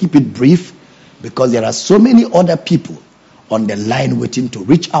 And please keep it brief, because there are so many other people on the line waiting to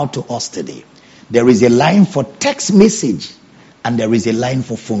reach out to us today. There is a line for text message and there is a line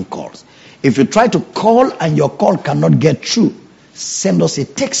for phone calls. If you try to call and your call cannot get through, send us a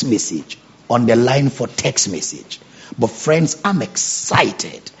text message on the line for text message. But friends, I'm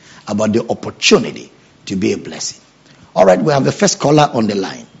excited about the opportunity to be a blessing. All right, we have the first caller on the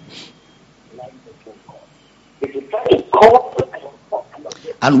line.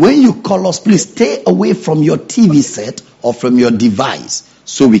 And when you call us, please stay away from your TV set or from your device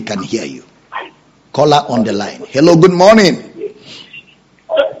so we can hear you. Caller on the line. Hello, good morning.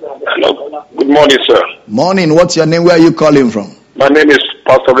 Hello. Good morning, sir. Morning. What's your name? Where are you calling from? My name is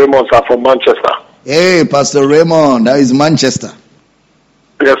Pastor Raymond, sir, from Manchester. Hey, Pastor Raymond. That is Manchester.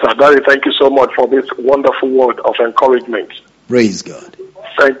 Yes, sir. Daddy, thank you so much for this wonderful word of encouragement. Praise God.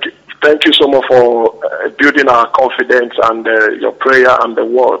 Thank you. Thank you so much for building our confidence and your prayer and the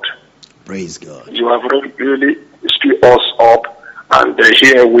word. Praise God. You have really stirred us up. And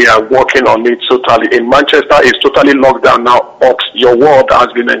here we are working on it totally. In Manchester, it's totally locked down now, but your word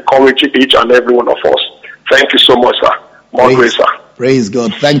has been encouraging each and every one of us. Thank you so much, sir. More grace, sir. Praise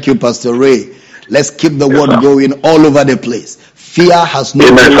God. Thank you, Pastor Ray. Let's keep the word going all over the place. Fear has no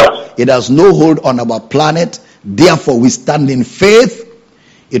hold. It has no hold on our planet. Therefore, we stand in faith.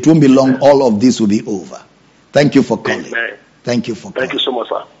 It won't be long. All of this will be over. Thank you for calling. Amen. Thank you for calling. Thank you so much,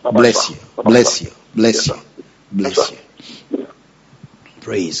 sir. Bye-bye, bless sir. you. Bye-bye, Bless sir. you. Bless Yes, you. sir. Bless Yes, you. sir.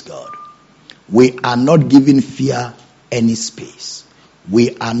 Praise God. We are not giving fear any space.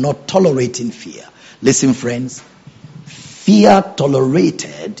 We are not tolerating fear. Listen, friends. Fear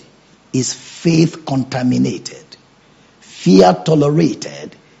tolerated is faith contaminated. Fear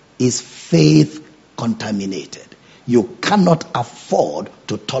tolerated is faith contaminated. You cannot afford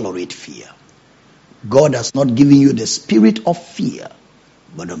to tolerate fear. God has not given you the spirit of fear,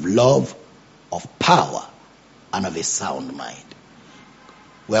 but of love, of power, and of a sound mind.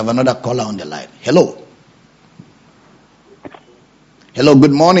 We have another caller on the line. Hello. Hello,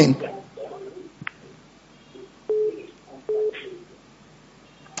 good morning.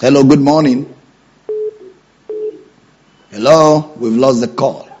 Hello, good morning. Hello, we've lost the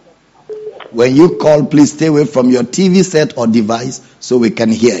call. When you call, please stay away from your TV set or device so we can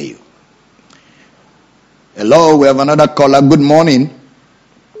hear you. Hello, we have another caller. Good morning.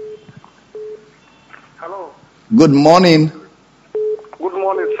 Hello. Good morning. Good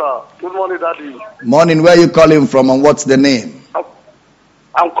morning, sir. Good morning, Daddy. Morning. Where are you calling from and what's the name?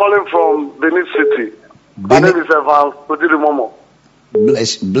 I'm calling from Benin City. My name is Evan Odiri.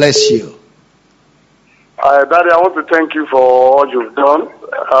 Bless you. Daddy, I want to thank you for all you've done.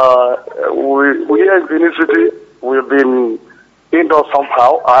 We here in Benin City, we've been indoors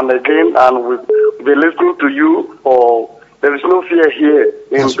somehow, and we've been listening to you. There is no fear here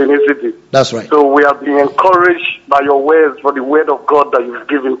in Benin City. That's right. So we have been encouraged by your words, for the word of God that you've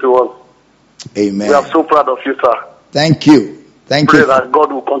given to us. Amen. We are so proud of you, sir. Thank you. Thank you. Pray that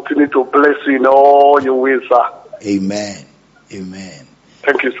God will continue to bless you in all your ways, sir. Amen. Amen.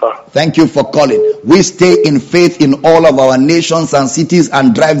 Thank you, sir. Thank you for calling. We stay in faith in all of our nations and cities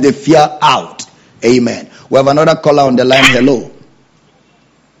and drive the fear out. Amen. We have another caller on the line. Hello.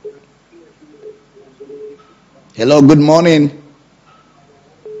 Hello, good morning.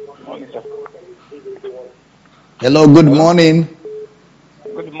 Morning, sir. Hello, good morning.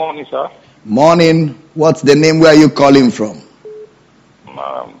 Good morning, sir. Morning. What's the name? Where are you calling from?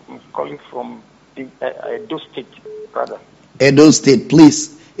 I'm calling from Edo State, brother. Edo State,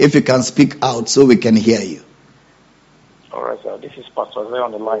 please, if you can speak out so we can hear you. All right, sir. This is Pastor Zay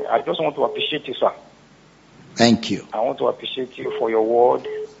on the line. I just want to appreciate you, sir. Thank you. I want to appreciate you for your word.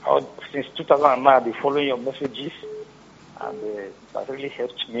 Since 2009, I've been following your messages, and that really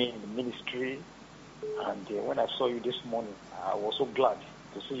helped me in the ministry. And when I saw you this morning, I was so glad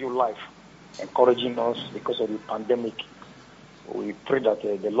to see you live, encouraging us because of the pandemic. We pray that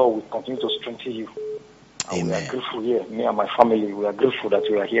the Lord will continue to strengthen you. And we are grateful here, me and my family. We are grateful that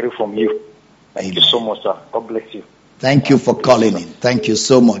we are hearing from you. Thank you so much, sir. God bless you. Thank you for calling in. Thank you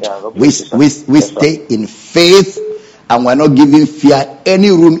so much. Yeah, We stay in faith, and we're not giving fear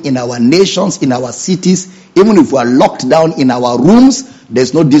any room in our nations, in our cities. Even if we are locked down in our rooms,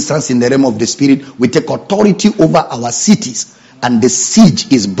 there's no distance in the realm of the spirit. We take authority over our cities, and the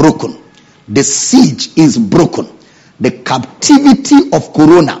siege is broken. The siege is broken. The captivity of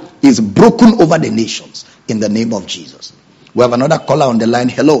Corona is broken over the nations in the name of Jesus. We have another caller on the line.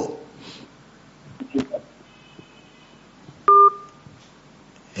 Hello.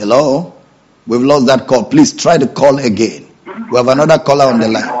 Hello. We've lost that call. Please try to call again. We have another caller on the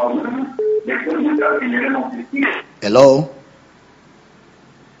line. Hello.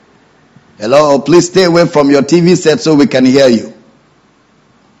 Hello. Please stay away from your TV set so we can hear you.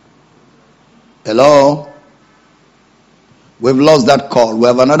 Hello. We've lost that call. We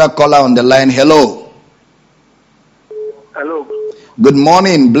have another caller on the line. Hello. Hello. Good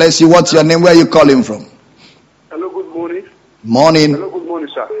morning. Bless you. What's your name? Where are you calling from? Hello, good morning. Morning. Hello, good morning,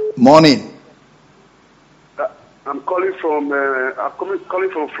 sir. Morning. I'm calling from calling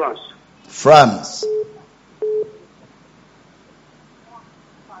from France. France.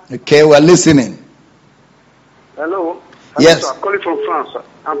 Okay, we're listening. Hello. Yes. Sir. I'm calling from France, sir.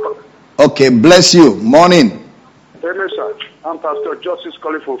 Okay, bless you. Morning. Amen, sir. I'm Pastor Justice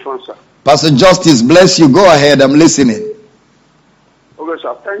calling from France, sir. Pastor Justice, bless you. Go ahead. I'm listening. Okay,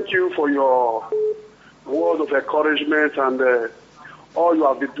 sir. Thank you for your word of encouragement and all you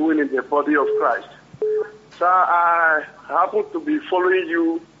have been doing in the body of Christ. Sir, I happen to be following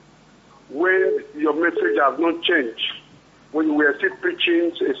you when your message has not changed, when you were still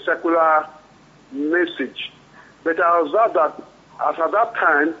preaching a secular message. But I observed that as at that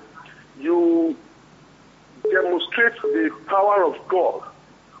time, you demonstrate the power of God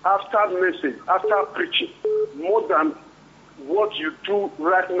after message, after preaching, more than what you do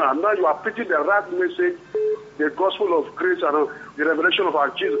right now. Now you are preaching the right message, the gospel of grace and the revelation of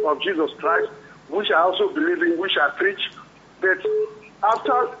Jesus Christ, which I also believe in, which I preach. But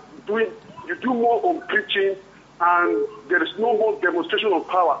after doing, you do more on preaching, and there is no more demonstration of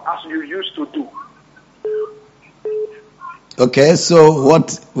power as you used to do. Okay, so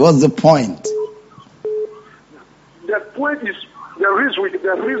what's the point? The point is the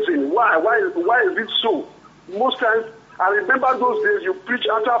reason why is it so? Most times, I remember those days you preach,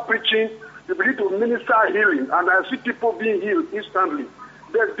 after preaching, you begin to minister healing, and I see people being healed instantly.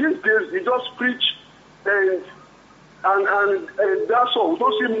 But these days, you just preach and that's all. We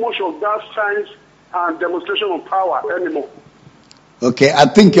don't see much of that signs and demonstration of power anymore. Okay, I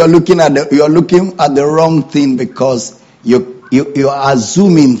think you're looking at the wrong thing, because you are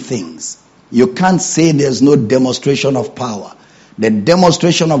assuming things. You can't say there's no demonstration of power. The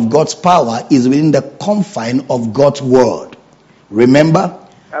demonstration of God's power is within the confine of God's word. Remember,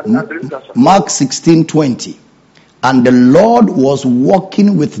 Mark 16:20. And the Lord was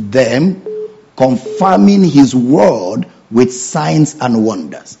walking with them, confirming his word with signs and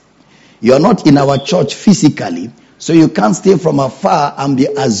wonders. You're not in our church physically, so you can't stay from afar and be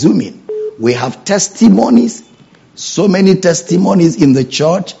assuming. We have testimonies, so many testimonies in the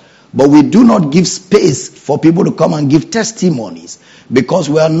church, but we do not give space for people to come and give testimonies because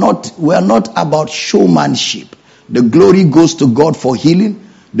we are not about showmanship. The glory goes to God for healing.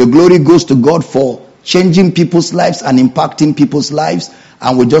 The glory goes to God for changing people's lives and impacting people's lives.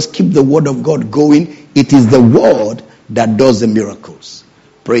 And we just keep the word of God going. It is the word that does the miracles.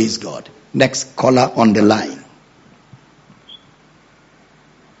 Praise God. Next caller on the line.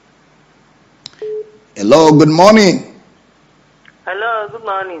 Hello, good morning. Hello, good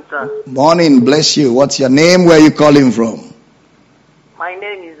morning, sir. Morning, bless you. What's your name? Where are you calling from? My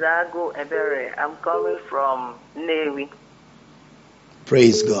name is Ago Ebere. I'm coming from Newi.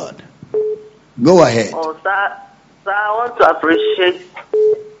 Praise God. Go ahead. Oh, sir, I want to appreciate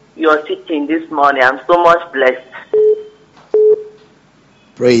your teaching this morning. I'm so much blessed.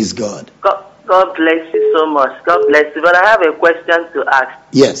 Praise God. God bless you so much. God bless you. But I have a question to ask.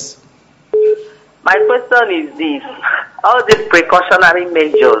 Yes. My question is this. All these precautionary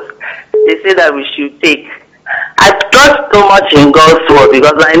measures they say that we should take. I trust so much in God's word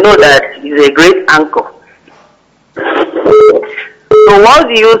because I know that He's a great anchor. So what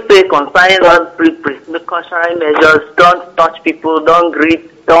do you say concerning all precautionary measures? Don't touch people, don't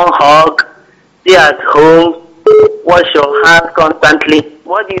greet, don't hug, stay at home, wash your hands constantly.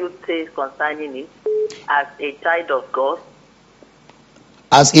 What do you say concerning it as a child of God?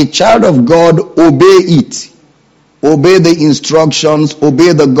 As a child of God, obey it. Obey the instructions,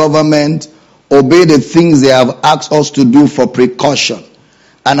 obey the government, obey the things they have asked us to do for precaution.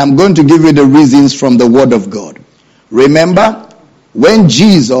 And I'm going to give you the reasons from the word of God. Remember, when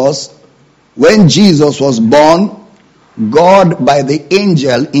Jesus was born, God by the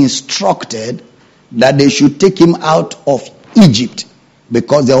angel instructed that they should take him out of Egypt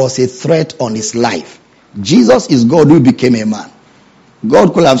because there was a threat on his life. Jesus is God who became a man.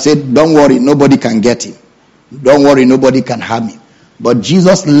 God could have said, don't worry, nobody can get him. Don't worry, nobody can harm him. But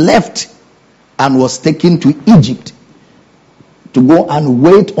Jesus left and was taken to Egypt to go and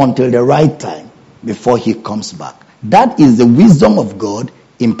wait until the right time before he comes back. That is the wisdom of God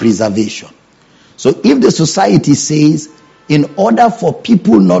in preservation. So if the society says, in order for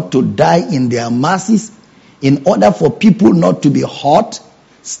people not to die in their masses, in order for people not to be hurt,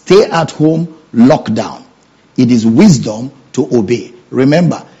 stay at home, lock down. It is wisdom to obey.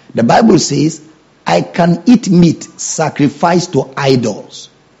 Remember, the Bible says, I can eat meat sacrificed to idols,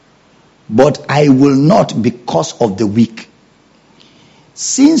 but I will not because of the weak.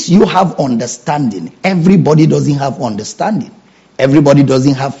 Since you have understanding, everybody doesn't have understanding. Everybody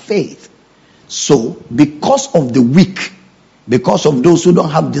doesn't have faith. So, because of the weak, because of those who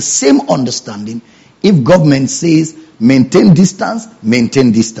don't have the same understanding, if government says maintain distance,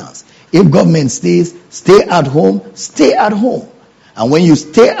 maintain distance. If government says stay at home, stay at home. And when you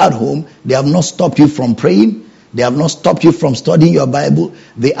stay at home, they have not stopped you from praying. They have not stopped you from studying your Bible.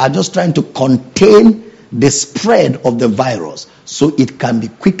 They are just trying to contain the spread of the virus so it can be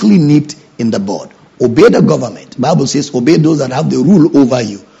quickly nipped in the bud. Obey the government. The Bible says obey those that have the rule over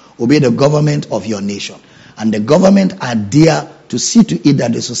you. Obey the government of your nation. And the government are there to see to it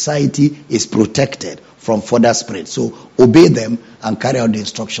that the society is protected from further spread. So obey them and carry out the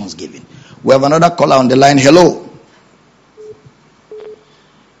instructions given. We have another caller on the line. Hello.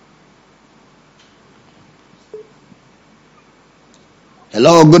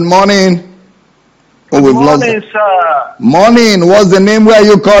 Hello, good morning. Oh, good morning, sir. Morning. What's the name? Where are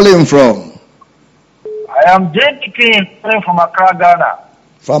you calling from? I am J.D. King, calling from Accra, Ghana.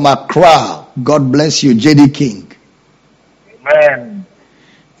 From Accra. God bless you, J.D. King. Amen.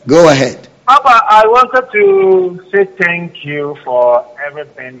 Go ahead. Papa, I wanted to say thank you for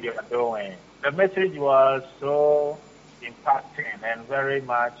everything you are doing. The message was so impacting and very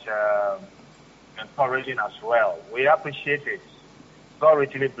much encouraging as well. We appreciate it. God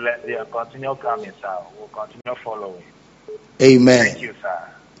richly bless you and continue coming, sir. We'll continue following. Amen. Thank you, sir.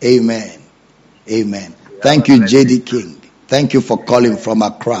 Amen. Amen. Thank you, J.D. King. Thank you for calling from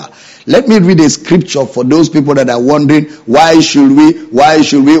Accra. Let me read a scripture for those people that are wondering, why should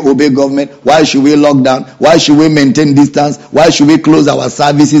we obey government? Why should we lock down? Why should we maintain distance? Why should we close our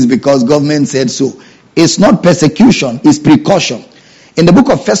services because government said so? It's not persecution, it's precaution. In the book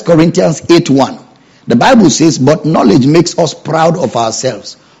of 1 Corinthians 8:1, the Bible says, but knowledge makes us proud of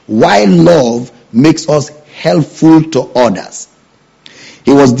ourselves, while love makes us helpful to others.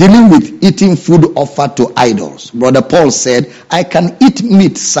 He was dealing with eating food offered to idols. Brother Paul said, I can eat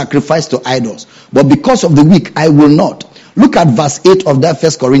meat sacrificed to idols, but because of the weak, I will not. Look at verse 8 of that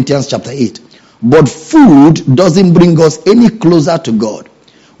 1 Corinthians chapter 8. But food doesn't bring us any closer to God.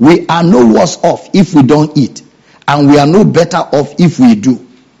 We are no worse off if we don't eat, and we are no better off if we do.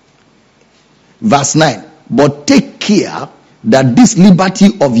 Verse 9. but take care that this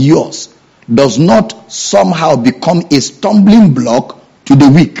liberty of yours does not somehow become a stumbling block to the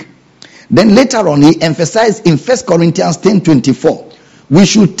weak. Then later on, he emphasized in 1 Corinthians 10:24, we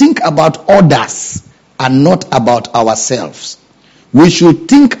should think about others and not about ourselves. We should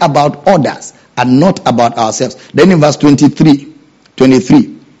think about others and not about ourselves. Then in verse 23,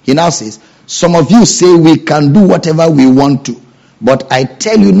 he now says, some of you say we can do whatever we want to, but I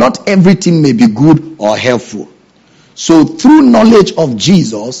tell you, not everything may be good or helpful. So through knowledge of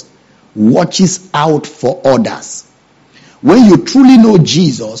Jesus, watches out for others. When you truly know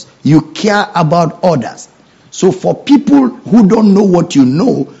Jesus, you care about others. So for people who don't know what you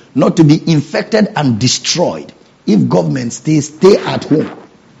know, not to be infected and destroyed, if government stay at home.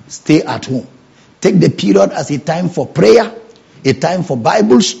 Stay at home. Take the period as a time for prayer, a time for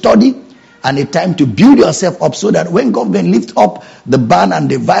Bible study, and a time to build yourself up so that when government lifts up the ban and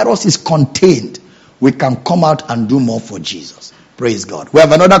the virus is contained, we can come out and do more for Jesus. Praise God. We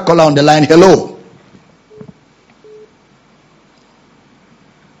have another caller on the line. Hello.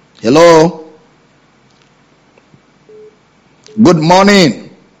 Hello. Good morning.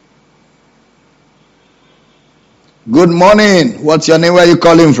 Good morning. What's your name? Where are you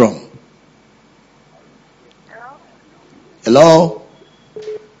calling from? Hello?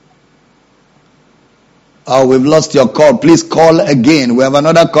 Oh, we've lost your call. Please call again. We have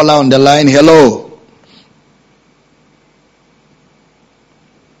another caller on the line. Hello?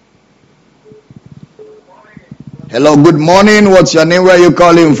 Hello, good morning. What's your name? Where are you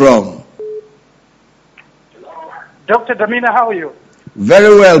calling from? Dr. Damina, how are you?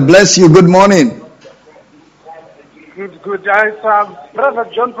 Very well. Bless you. Good morning. Good. I'm Brother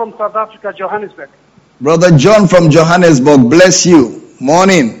John from South Africa, Johannesburg. Brother John from Johannesburg. Bless you.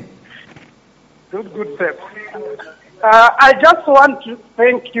 Morning. Good, sir. I just want to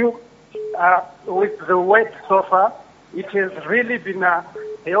thank you with the word so far. It has really been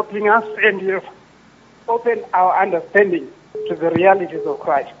helping us, and you've opened our understanding to the realities of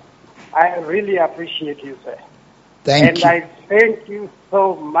Christ. I really appreciate you, sir. Thank you. And I thank you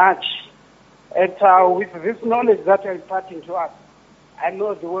so much. And with this knowledge that you're imparting to us, I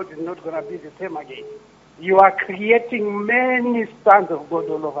know the world is not going to be the same again. You are creating many sons of God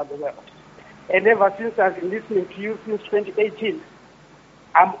all over the world. And ever since I've been listening to you since 2018,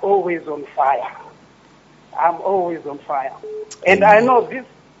 I'm always on fire. And I know this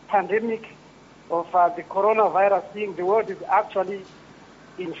pandemic of the coronavirus thing, the world is actually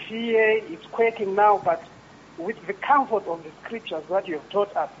in fear, it's quaking now, but with the comfort of the scriptures that you have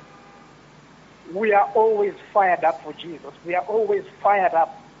taught us, we are always fired up for Jesus. We are always fired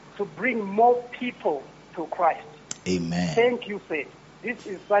up to bring more people to Christ. Amen. Thank you, sir. This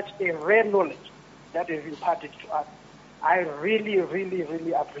is such a rare knowledge that is imparted to us. I really, really,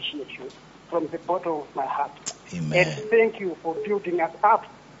 really appreciate you from the bottom of my heart. Amen. And thank you for building us up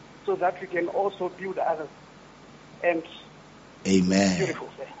so that we can also build others. And amen. Beautiful,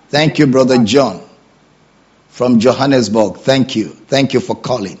 sir. Thank you, Brother John from Johannesburg. Thank you. Thank you for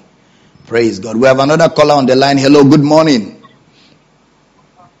calling. Praise God. We have another caller on the line. Hello, good morning.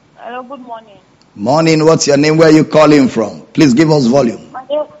 Hello, good morning. Morning. What's your name? Where are you calling from? Please give us volume.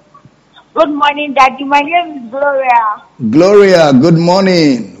 Good morning, Daddy. My name is Gloria. Gloria, good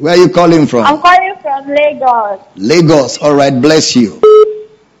morning. Where are you calling from? I'm calling from Lagos. Lagos. All right. Bless you.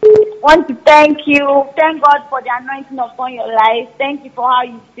 Want to thank you. Thank God for the anointing upon your life. Thank you for how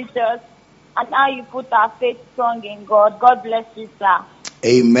you teach us and how you put our faith strong in God. God bless you, sir.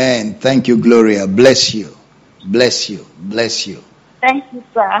 Amen. Thank you, Gloria. Bless you. Bless you. Bless you. Thank you,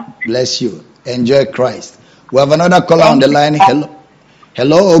 sir. Bless you. Enjoy Christ. We have another caller on the line. Hello.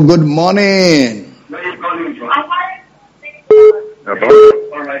 Hello. Good morning.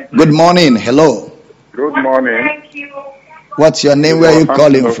 Hello. Good morning. Hello. Good morning. What's your name? Where are you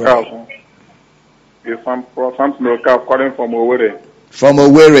calling from? Yes, I'm Samson Okaf calling from Owerri. From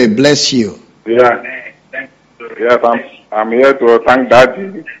Owerri. Bless you. Yeah. Yes, I'm here to thank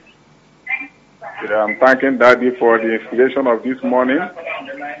Daddy. Yeah, I'm thanking Daddy for the inspiration of this morning.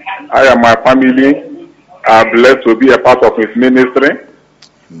 I and my family are blessed to be a part of his ministry.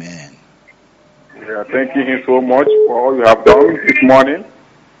 Amen. We are thanking him so much for all you have done this morning.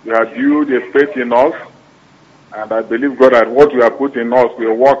 You have built a faith in us, and I believe God that what you have put in us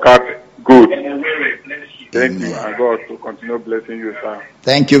will work out good. Thank you, and God to continue blessing you, sir.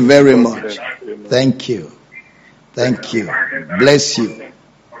 Thank you very much. Thank you. Thank you. Bless you.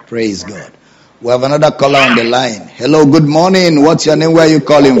 Praise God. We have another caller on the line. Hello, good morning. What's your name? Where are you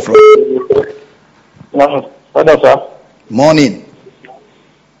calling from? Hello, sir. Morning.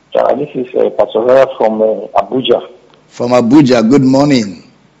 This is Pastor Vera from Abuja. From Abuja. Good morning.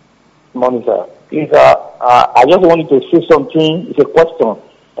 Morning, sir. Please, I just wanted to say something. It's a question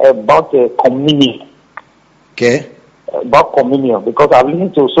about communion. Okay. About communion, because I've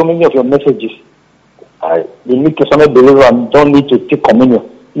listened to so many of your messages. The New Testament believer don't need to take communion.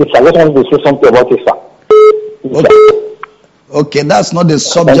 Yes, I just wanted to say something about it, sir. Okay, that's not the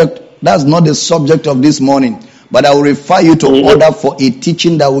subject. That's not the subject of this morning. But I will refer you to order for a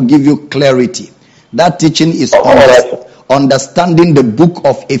teaching that will give you clarity. That teaching is understanding the book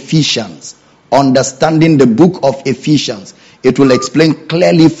of Ephesians. Understanding the book of Ephesians. It will explain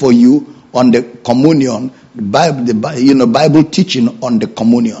clearly for you on the communion, Bible teaching on the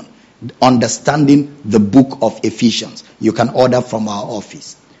communion. Understanding the book of Ephesians. You can order from our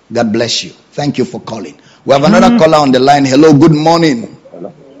office. God bless you. Thank you for calling. We have another caller on the line. Hello, good morning.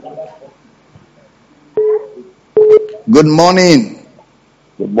 Hello. Good morning.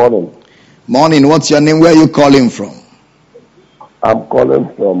 Good morning. Morning. What's your name? Where are you calling from? I'm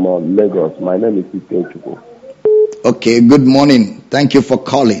calling from Lagos. My name is Ike. Okay, good morning. Thank you for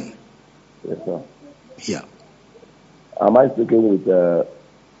calling. Yes, sir. Yeah. Am I speaking with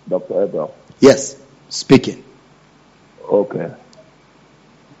Dr. Abel? Yes, speaking. Okay.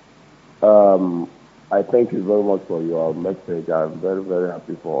 I thank you very much for your message. I'm very, very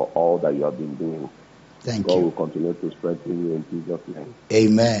happy for all that you have been doing. Thank God you. will continue to strengthen you in Jesus' name.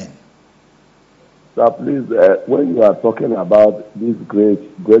 Amen. So please, when you are talking about this grace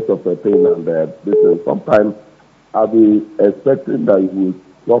of a thing and this, sometimes I'll be expecting that you will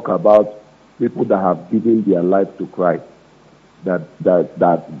talk about people that have given their life to Christ. That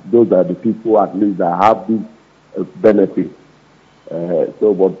those are the people at least that have this benefit.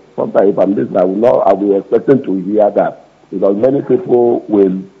 But sometimes if I'm listening, I will be expecting to hear that, because many people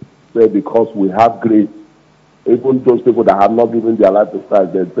will say because we have grace, even those people that have not given their life to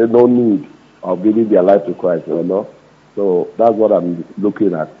Christ, they say no need of giving their life to Christ, So that's what I'm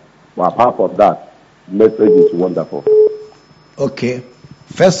looking at. But apart from that, message is wonderful. Okay.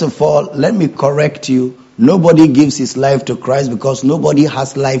 First of all, let me correct you. Nobody gives his life to Christ because nobody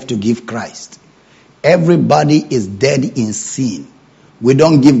has life to give Christ. Everybody is dead in sin. We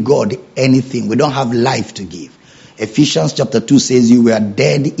don't give God anything. We don't have life to give. Ephesians chapter 2 says you were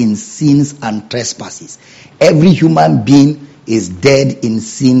dead in sins and trespasses. Every human being is dead in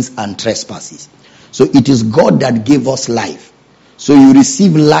sins and trespasses. So it is God that gave us life. So you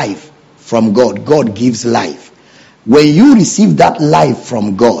receive life from God. God gives life. When you receive that life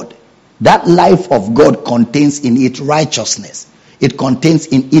from God, that life of God contains in it righteousness. It contains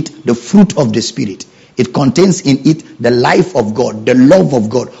in it the fruit of the Spirit. It contains in it the life of God, the love of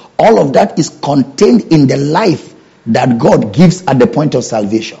God. All of that is contained in the life that God gives at the point of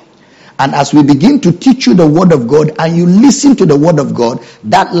salvation. And as we begin to teach you the word of God and you listen to the word of God,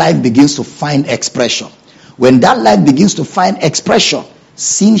 that life begins to find expression. When that life begins to find expression,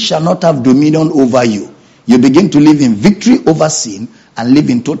 sin shall not have dominion over you. You begin to live in victory over sin and live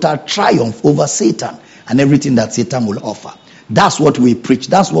in total triumph over Satan and everything that Satan will offer. That's what we preach.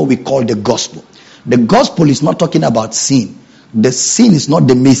 That's what we call the gospel. The gospel is not talking about sin. The sin is not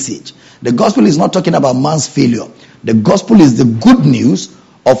the message. The gospel is not talking about man's failure. The gospel is the good news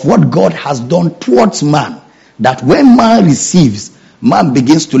of what God has done towards man. That when man receives, man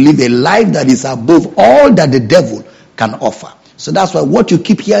begins to live a life that is above all that the devil can offer. So that's why what you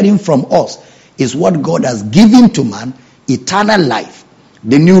keep hearing from us is what God has given to man, eternal life,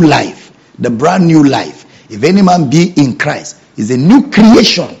 the new life, the brand new life. If any man be in Christ, is a new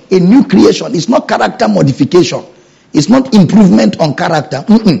creation. A new creation. It's not character modification. It's not improvement on character.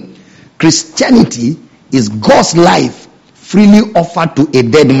 Christianity is God's life freely offered to a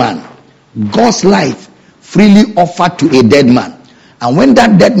dead man. God's life freely offered to a dead man. And when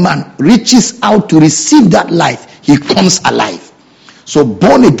that dead man reaches out to receive that life, he comes alive. So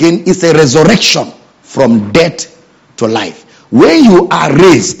born again is a resurrection from death to life. When you are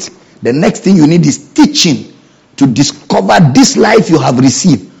raised, the next thing you need is teaching to discover this life you have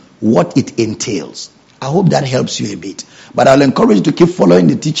received, what it entails. I hope that helps you a bit. But I'll encourage you to keep following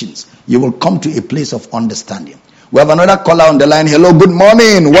the teachings. You will come to a place of understanding. We have another caller on the line. Hello, good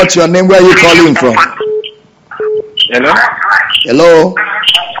morning. What's your name? Where are you calling from? Hello? Hello?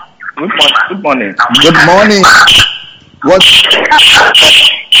 Good morning. Good morning. What?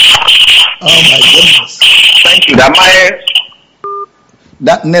 Oh my goodness. Thank you.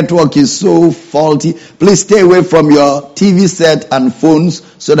 That network is so faulty. Please stay away from your TV set and phones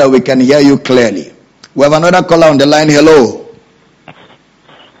so that we can hear you clearly. We have another caller on the line. Hello.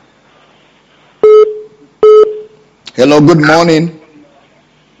 Hello, good morning.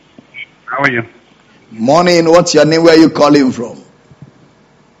 How are you? Morning. What's your name? Where are you calling from?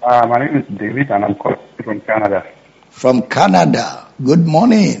 My name is David and I'm calling from Canada. From Canada. Good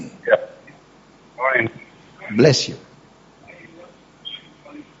morning. Yeah. Morning. Bless you.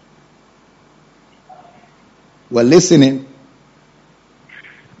 We're listening.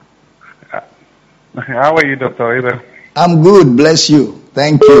 How are you, Dr. Abel? I'm good. Bless you.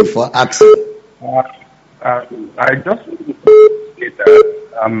 Thank you for asking. I just say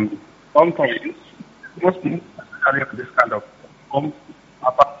that sometimes most people carry this kind of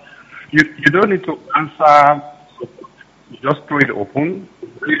you don't need to answer. You just throw it open.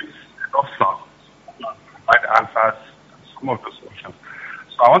 Please enough sound. Provide answers to some of those questions.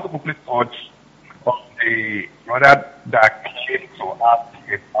 So I want to quickly touch on the brother that came to ask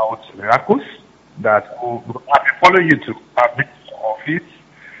about miracles. That I've been following you to have been to your office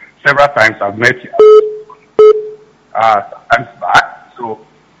several times. I've met you sometimes back. So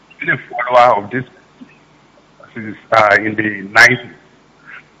I'm a follower of this since in the 90s.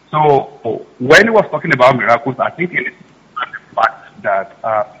 So when he was talking about miracles, I think it is the fact that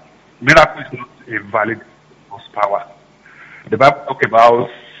miracle is not a valid power. The Bible talks about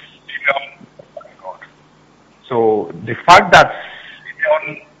God. So the fact that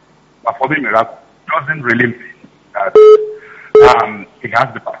Simeon performing miracle doesn't really mean that it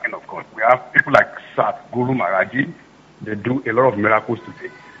has the backing of God. We have people like Sadhguru Maharaji. They do a lot of miracles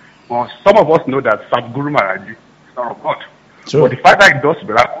today. But some of us know that Sadhguru Maharaji is not of God. True. But the fact that it does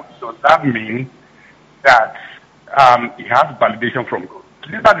miracles, does that mean that it has validation from God?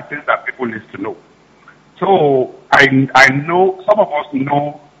 These are the things that people need to know. So I know some of us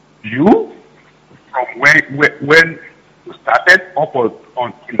know you from when you started up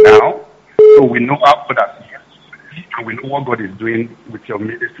until now. So we know how God has used you, and we know what God is doing with your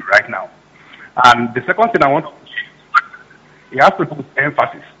ministry right now. And the second thing I want to say, it has to do with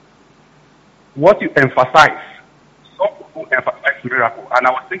emphasis. What you emphasize. Some people emphasize miracle, and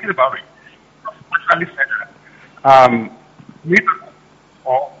I was thinking about it. I actually said that miracle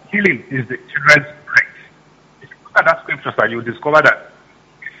or healing is the children's bread. If you look at that scripture, you will discover that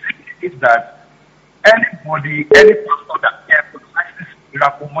it's that anybody, any pastor that emphasizes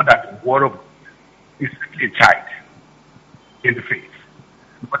miracle more than the word of God is simply a child in the faith.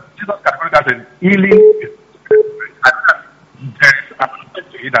 But Jesus categorically says healing is there is an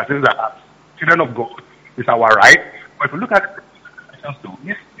aspect to it that says that children of God is our right. But if you look at the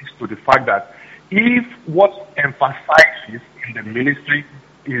this speaks to the fact that if what emphasizes in the ministry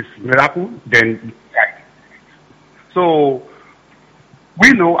is miracle, then child. So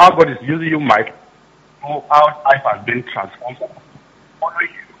we know how God is using you, Mike. Know how life has been transformed. Following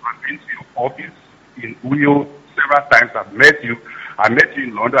you, I've been to your office in Uyo several times. I've met you. I met you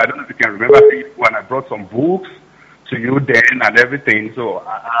in London. I don't know if you can remember when I brought some books to you then and everything. So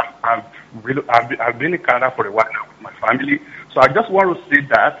I've been in Canada for a while now with my family. So I just want to say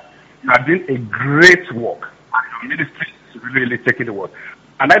that you are doing a great work. And your ministry is really taking the work.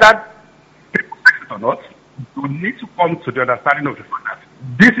 And either people like it or not, you need to come to the understanding of the fact that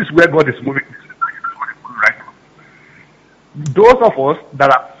this is where God is moving. Right now. Those of us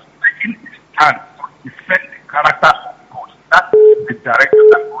that are taking a stand to defend the character of God, that is the direction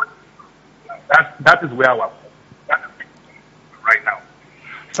that God, that is where our that is right now.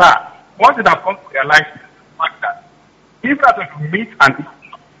 Sir, one thing I've come to realize is the fact that even as you meet an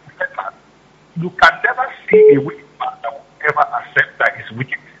wicked man, you can never see a wicked man that will ever accept that he's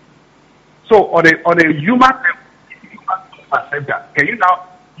wicked. So on a human level, if you can accept that, can you now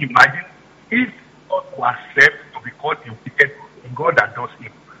imagine if God will accept to be called a wicked God that does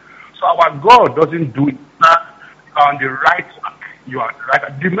evil? So our God doesn't do it. On the right track. You are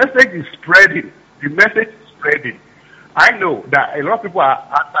right. The message is spreading. The message is spreading. I know that a lot of people are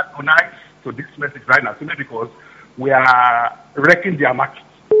antagonized to this message right now simply because we are wrecking their market.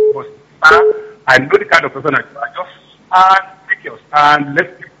 But I know the kind of person that just stand, take your stand,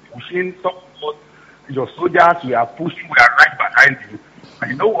 let's keep pushing. Some of your soldiers, we are pushing, we are right behind you.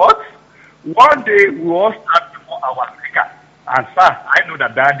 And you know what? One day we will all stand before our Maker. And sir, I know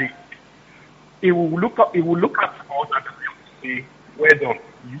that day he will look at us and say, well done,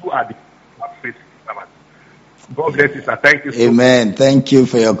 you are the faithful servant. God bless you, sir. Thank you so much. Amen. Thank you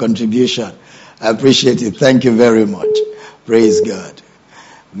for your contribution. I appreciate it. Thank you very much. Praise God.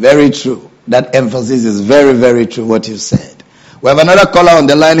 Very true. That emphasis is very, very true what you said. We have another caller on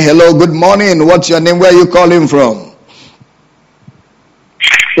the line. Hello, good morning. What's your name? Where are you calling from?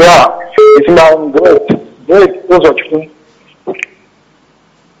 Yeah, it's great.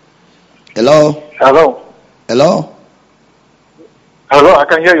 Hello? Hello? Hello, I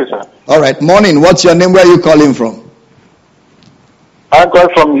can hear you, sir. All right. Morning. What's your name? Where are you calling from? I'm calling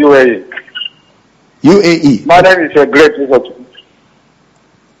from UAE. UAE. My name is Great.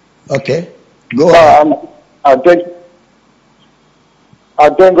 Okay. Go ahead. I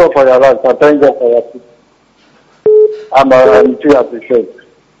thank God for your life. I thank God for your people. and I still appreciate.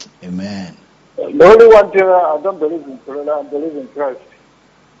 Amen. The only one thing I don't believe in Corona, I believe in Christ.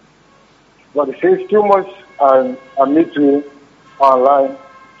 But it says too much I meet you online.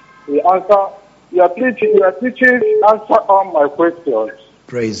 Your teachings answer all my questions.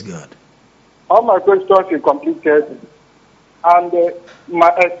 Praise God. All my questions are completed, and my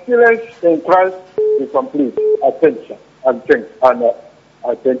experience in Christ is complete. I thank you. I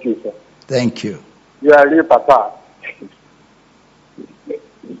thank you, sir. Thank you. You are a real papa.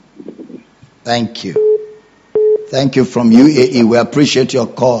 Thank you. Thank you from UAE. We appreciate your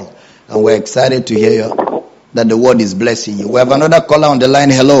call, and we're excited to hear that the word is blessing you. We have another caller on the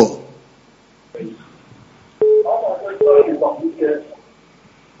line. Hello.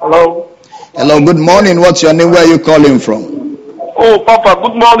 Hello. Hello, good morning. What's your name? Where are you calling from? Oh, Papa,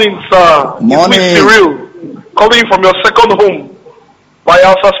 good morning, sir. Morning. It's me, Cyril, calling from your second home,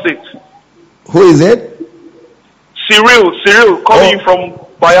 Bayelsa State. Who is it? Cyril, calling from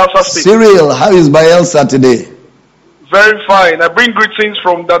Bayelsa State. Cyril, how is Bayelsa today? Very fine. I bring greetings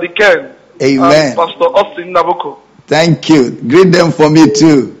from Daddy Ken. Amen. And Pastor Austin Nabucco. Thank you. Greet them for me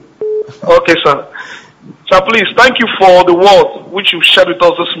too. Okay, sir. Sir, please, thank you for the word which you shared with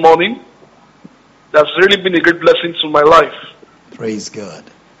us this morning. That's really been a great blessing to my life. Praise God.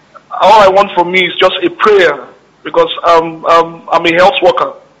 All I want from me is just a prayer, because I'm a health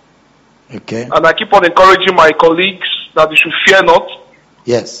worker. Okay. And I keep on encouraging my colleagues that they should fear not.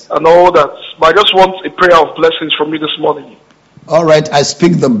 Yes. And all that. But I just want a prayer of blessings from you this morning. All right. I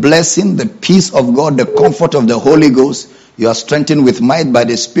speak the blessing, the peace of God, the comfort of the Holy Ghost. You are strengthened with might by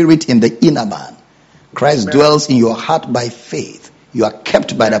the Spirit in the inner man. Christ Amen. dwells in your heart by faith. You are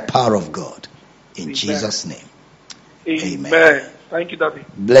kept by the power of God. In Amen. Jesus' name. Amen. Thank you, Daddy.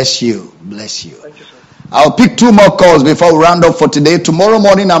 Bless you. Bless you. Thank you, sir. I'll pick 2 more calls before we round up for today. Tomorrow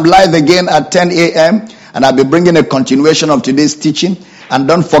morning, I'm live again at 10 a.m. and I'll be bringing a continuation of today's teaching. And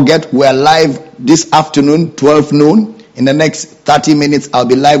don't forget, we're live this afternoon, 12 noon. In the next 30 minutes, I'll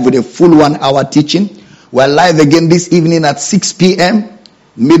be live with a full 1 hour teaching. We're live again this evening at 6 p.m.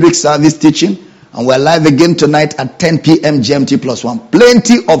 midweek service teaching. And we're live again tonight at 10 p.m. GMT +1.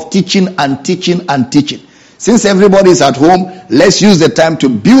 Plenty of teaching and teaching and teaching. Since everybody is at home, let's use the time to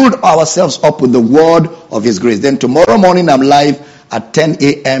build ourselves up with the word of His grace. Then tomorrow morning, I'm live at 10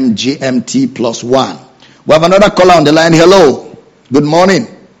 a.m. GMT +1. We have another caller on the line. Hello. Good morning.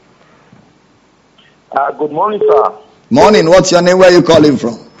 Good morning, sir. Morning. What's your name? Where are you calling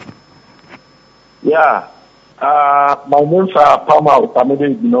from? Yeah. My name is Palma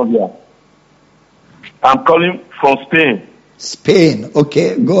Otamide Ibinovia. I'm calling from Spain. Spain.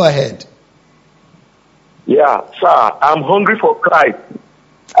 Okay, go ahead. Yeah, sir, I'm hungry for Christ.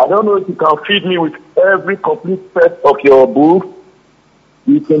 I don't know if you can feed me with every complete set of your book.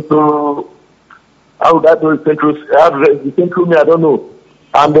 You can how would that do you can through me, I don't know.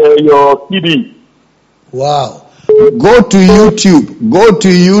 And your CD. Wow. Go to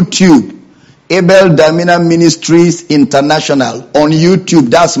YouTube. Abel Damina Ministries International on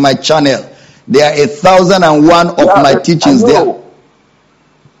YouTube. That's my channel. There are 1,001 of my teachings there.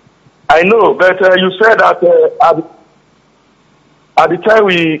 I know, but you said that at the time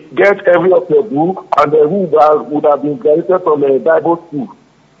we get every of your book, and who would have been graduated from a Bible school.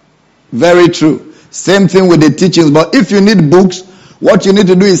 Very true. Same thing with the teachings. But if you need books, what you need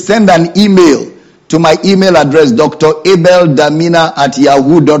to do is send an email to my email address,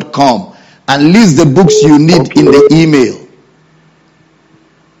 drabeldamina@yahoo.com, and list the books you need in the email.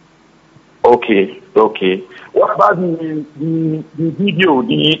 Okay. What about the video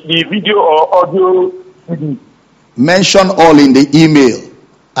or audio CD? Mention all in the email,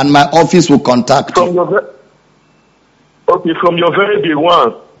 and my office will contact you. From your very day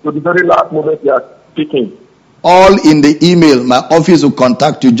one to the very last moment you are speaking. All in the email, my office will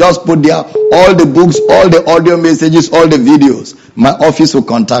contact you. Just put there all the books, all the audio messages, all the videos. My office will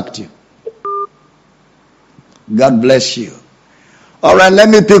contact you. God bless you. All right, let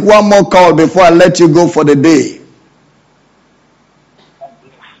me pick one more call before I let you go for the day.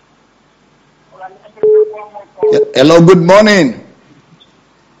 Hello, good morning.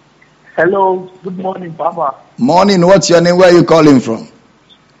 Hello, good morning, Papa. Morning, what's your name? Where are you calling from?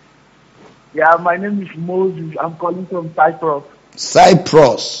 Yeah, my name is Moses. I'm calling from Cyprus.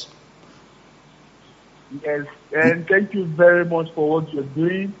 Cyprus. Yes, and thank you very much for what you're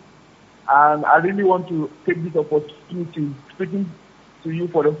doing. And I really want to take this opportunity, speaking to you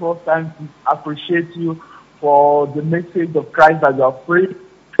for the first time, to appreciate you for the message of Christ that you are free.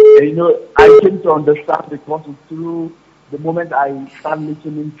 And, I came to understand the gospel through the moment I started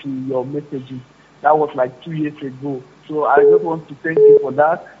listening to your messages. That was like 2 years ago. So I just want to thank you for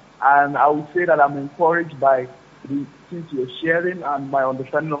that. And I would say that I'm encouraged by the things you're sharing, and my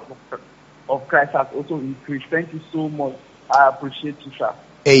understanding of Christ has also increased. Thank you so much. I appreciate you, sir.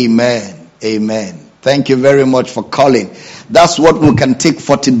 Amen. Amen. Thank you very much for calling. That's what we can take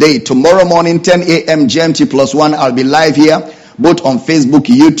for today. Tomorrow morning, 10 a.m. GMT +1, I'll be live here, both on Facebook,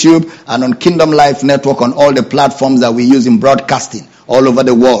 YouTube, and on Kingdom Life Network, on all the platforms that we use in broadcasting all over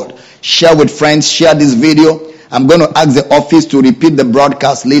the world. Share with friends, share this video. I'm going to ask the office to repeat the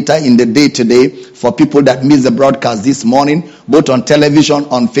broadcast later in the day today for people that missed the broadcast this morning, both on television,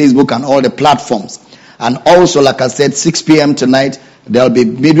 on Facebook, and all the platforms. And also, like I said, 6 p.m. tonight, there will be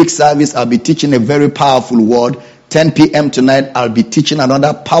midweek service. I'll be teaching a very powerful word. 10 p.m. tonight, I'll be teaching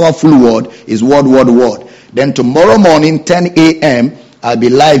another powerful word. Is word. Then tomorrow morning, 10 a.m., I'll be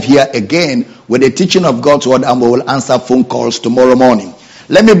live here again with the teaching of God's word, and we will answer phone calls tomorrow morning.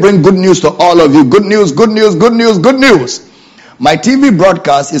 Let me bring good news to all of you. Good news. My TV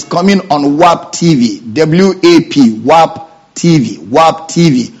broadcast is coming on WAP TV, W-A-P, WAP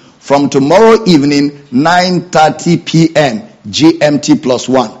TV, from tomorrow evening, 9:30 p.m. GMT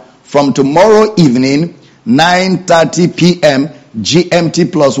 +1. From tomorrow evening, 9:30 p.m. GMT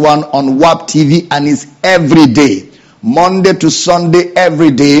 +1 on WAP TV, and it's every day. Monday to Sunday,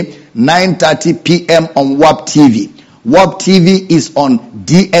 every day, 9:30 p.m. on WAP TV. WAP TV is on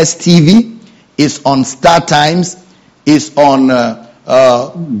DSTV, it's on Star Times, it's on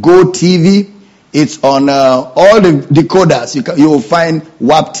Go TV, it's on all the decoders. You will find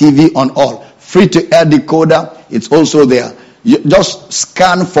WAP TV on all. Free to air decoder, it's also there. You just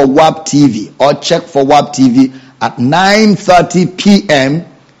scan for WAP TV or check for WAP TV at 9:30 p.m.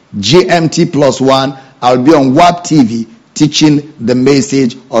 GMT +1. I'll be on WAP TV teaching the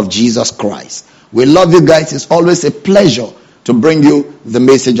message of Jesus Christ. We love you guys. It's always a pleasure to bring you the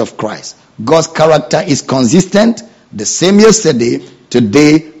message of Christ. God's character is consistent, the same yesterday,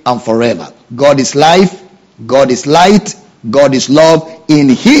 today, and forever. God is life, God is light, God is love. In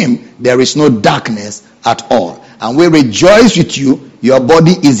Him, there is no darkness at all. And we rejoice with you. Your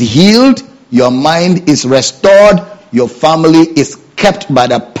body is healed, your mind is restored, your family is kept by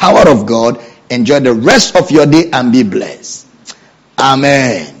the power of God. Enjoy the rest of your day and be blessed.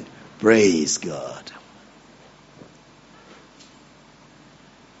 Amen. Praise God.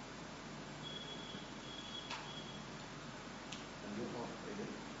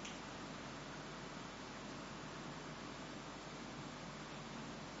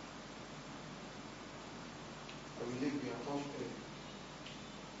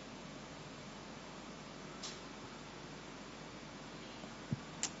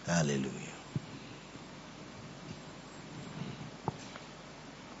 Hallelujah.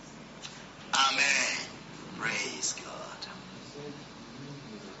 Amen. Praise God.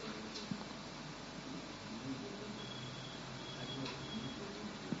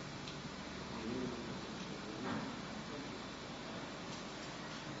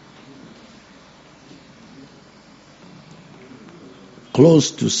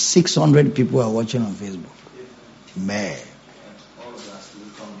 Close to 600 people are watching on Facebook. Man.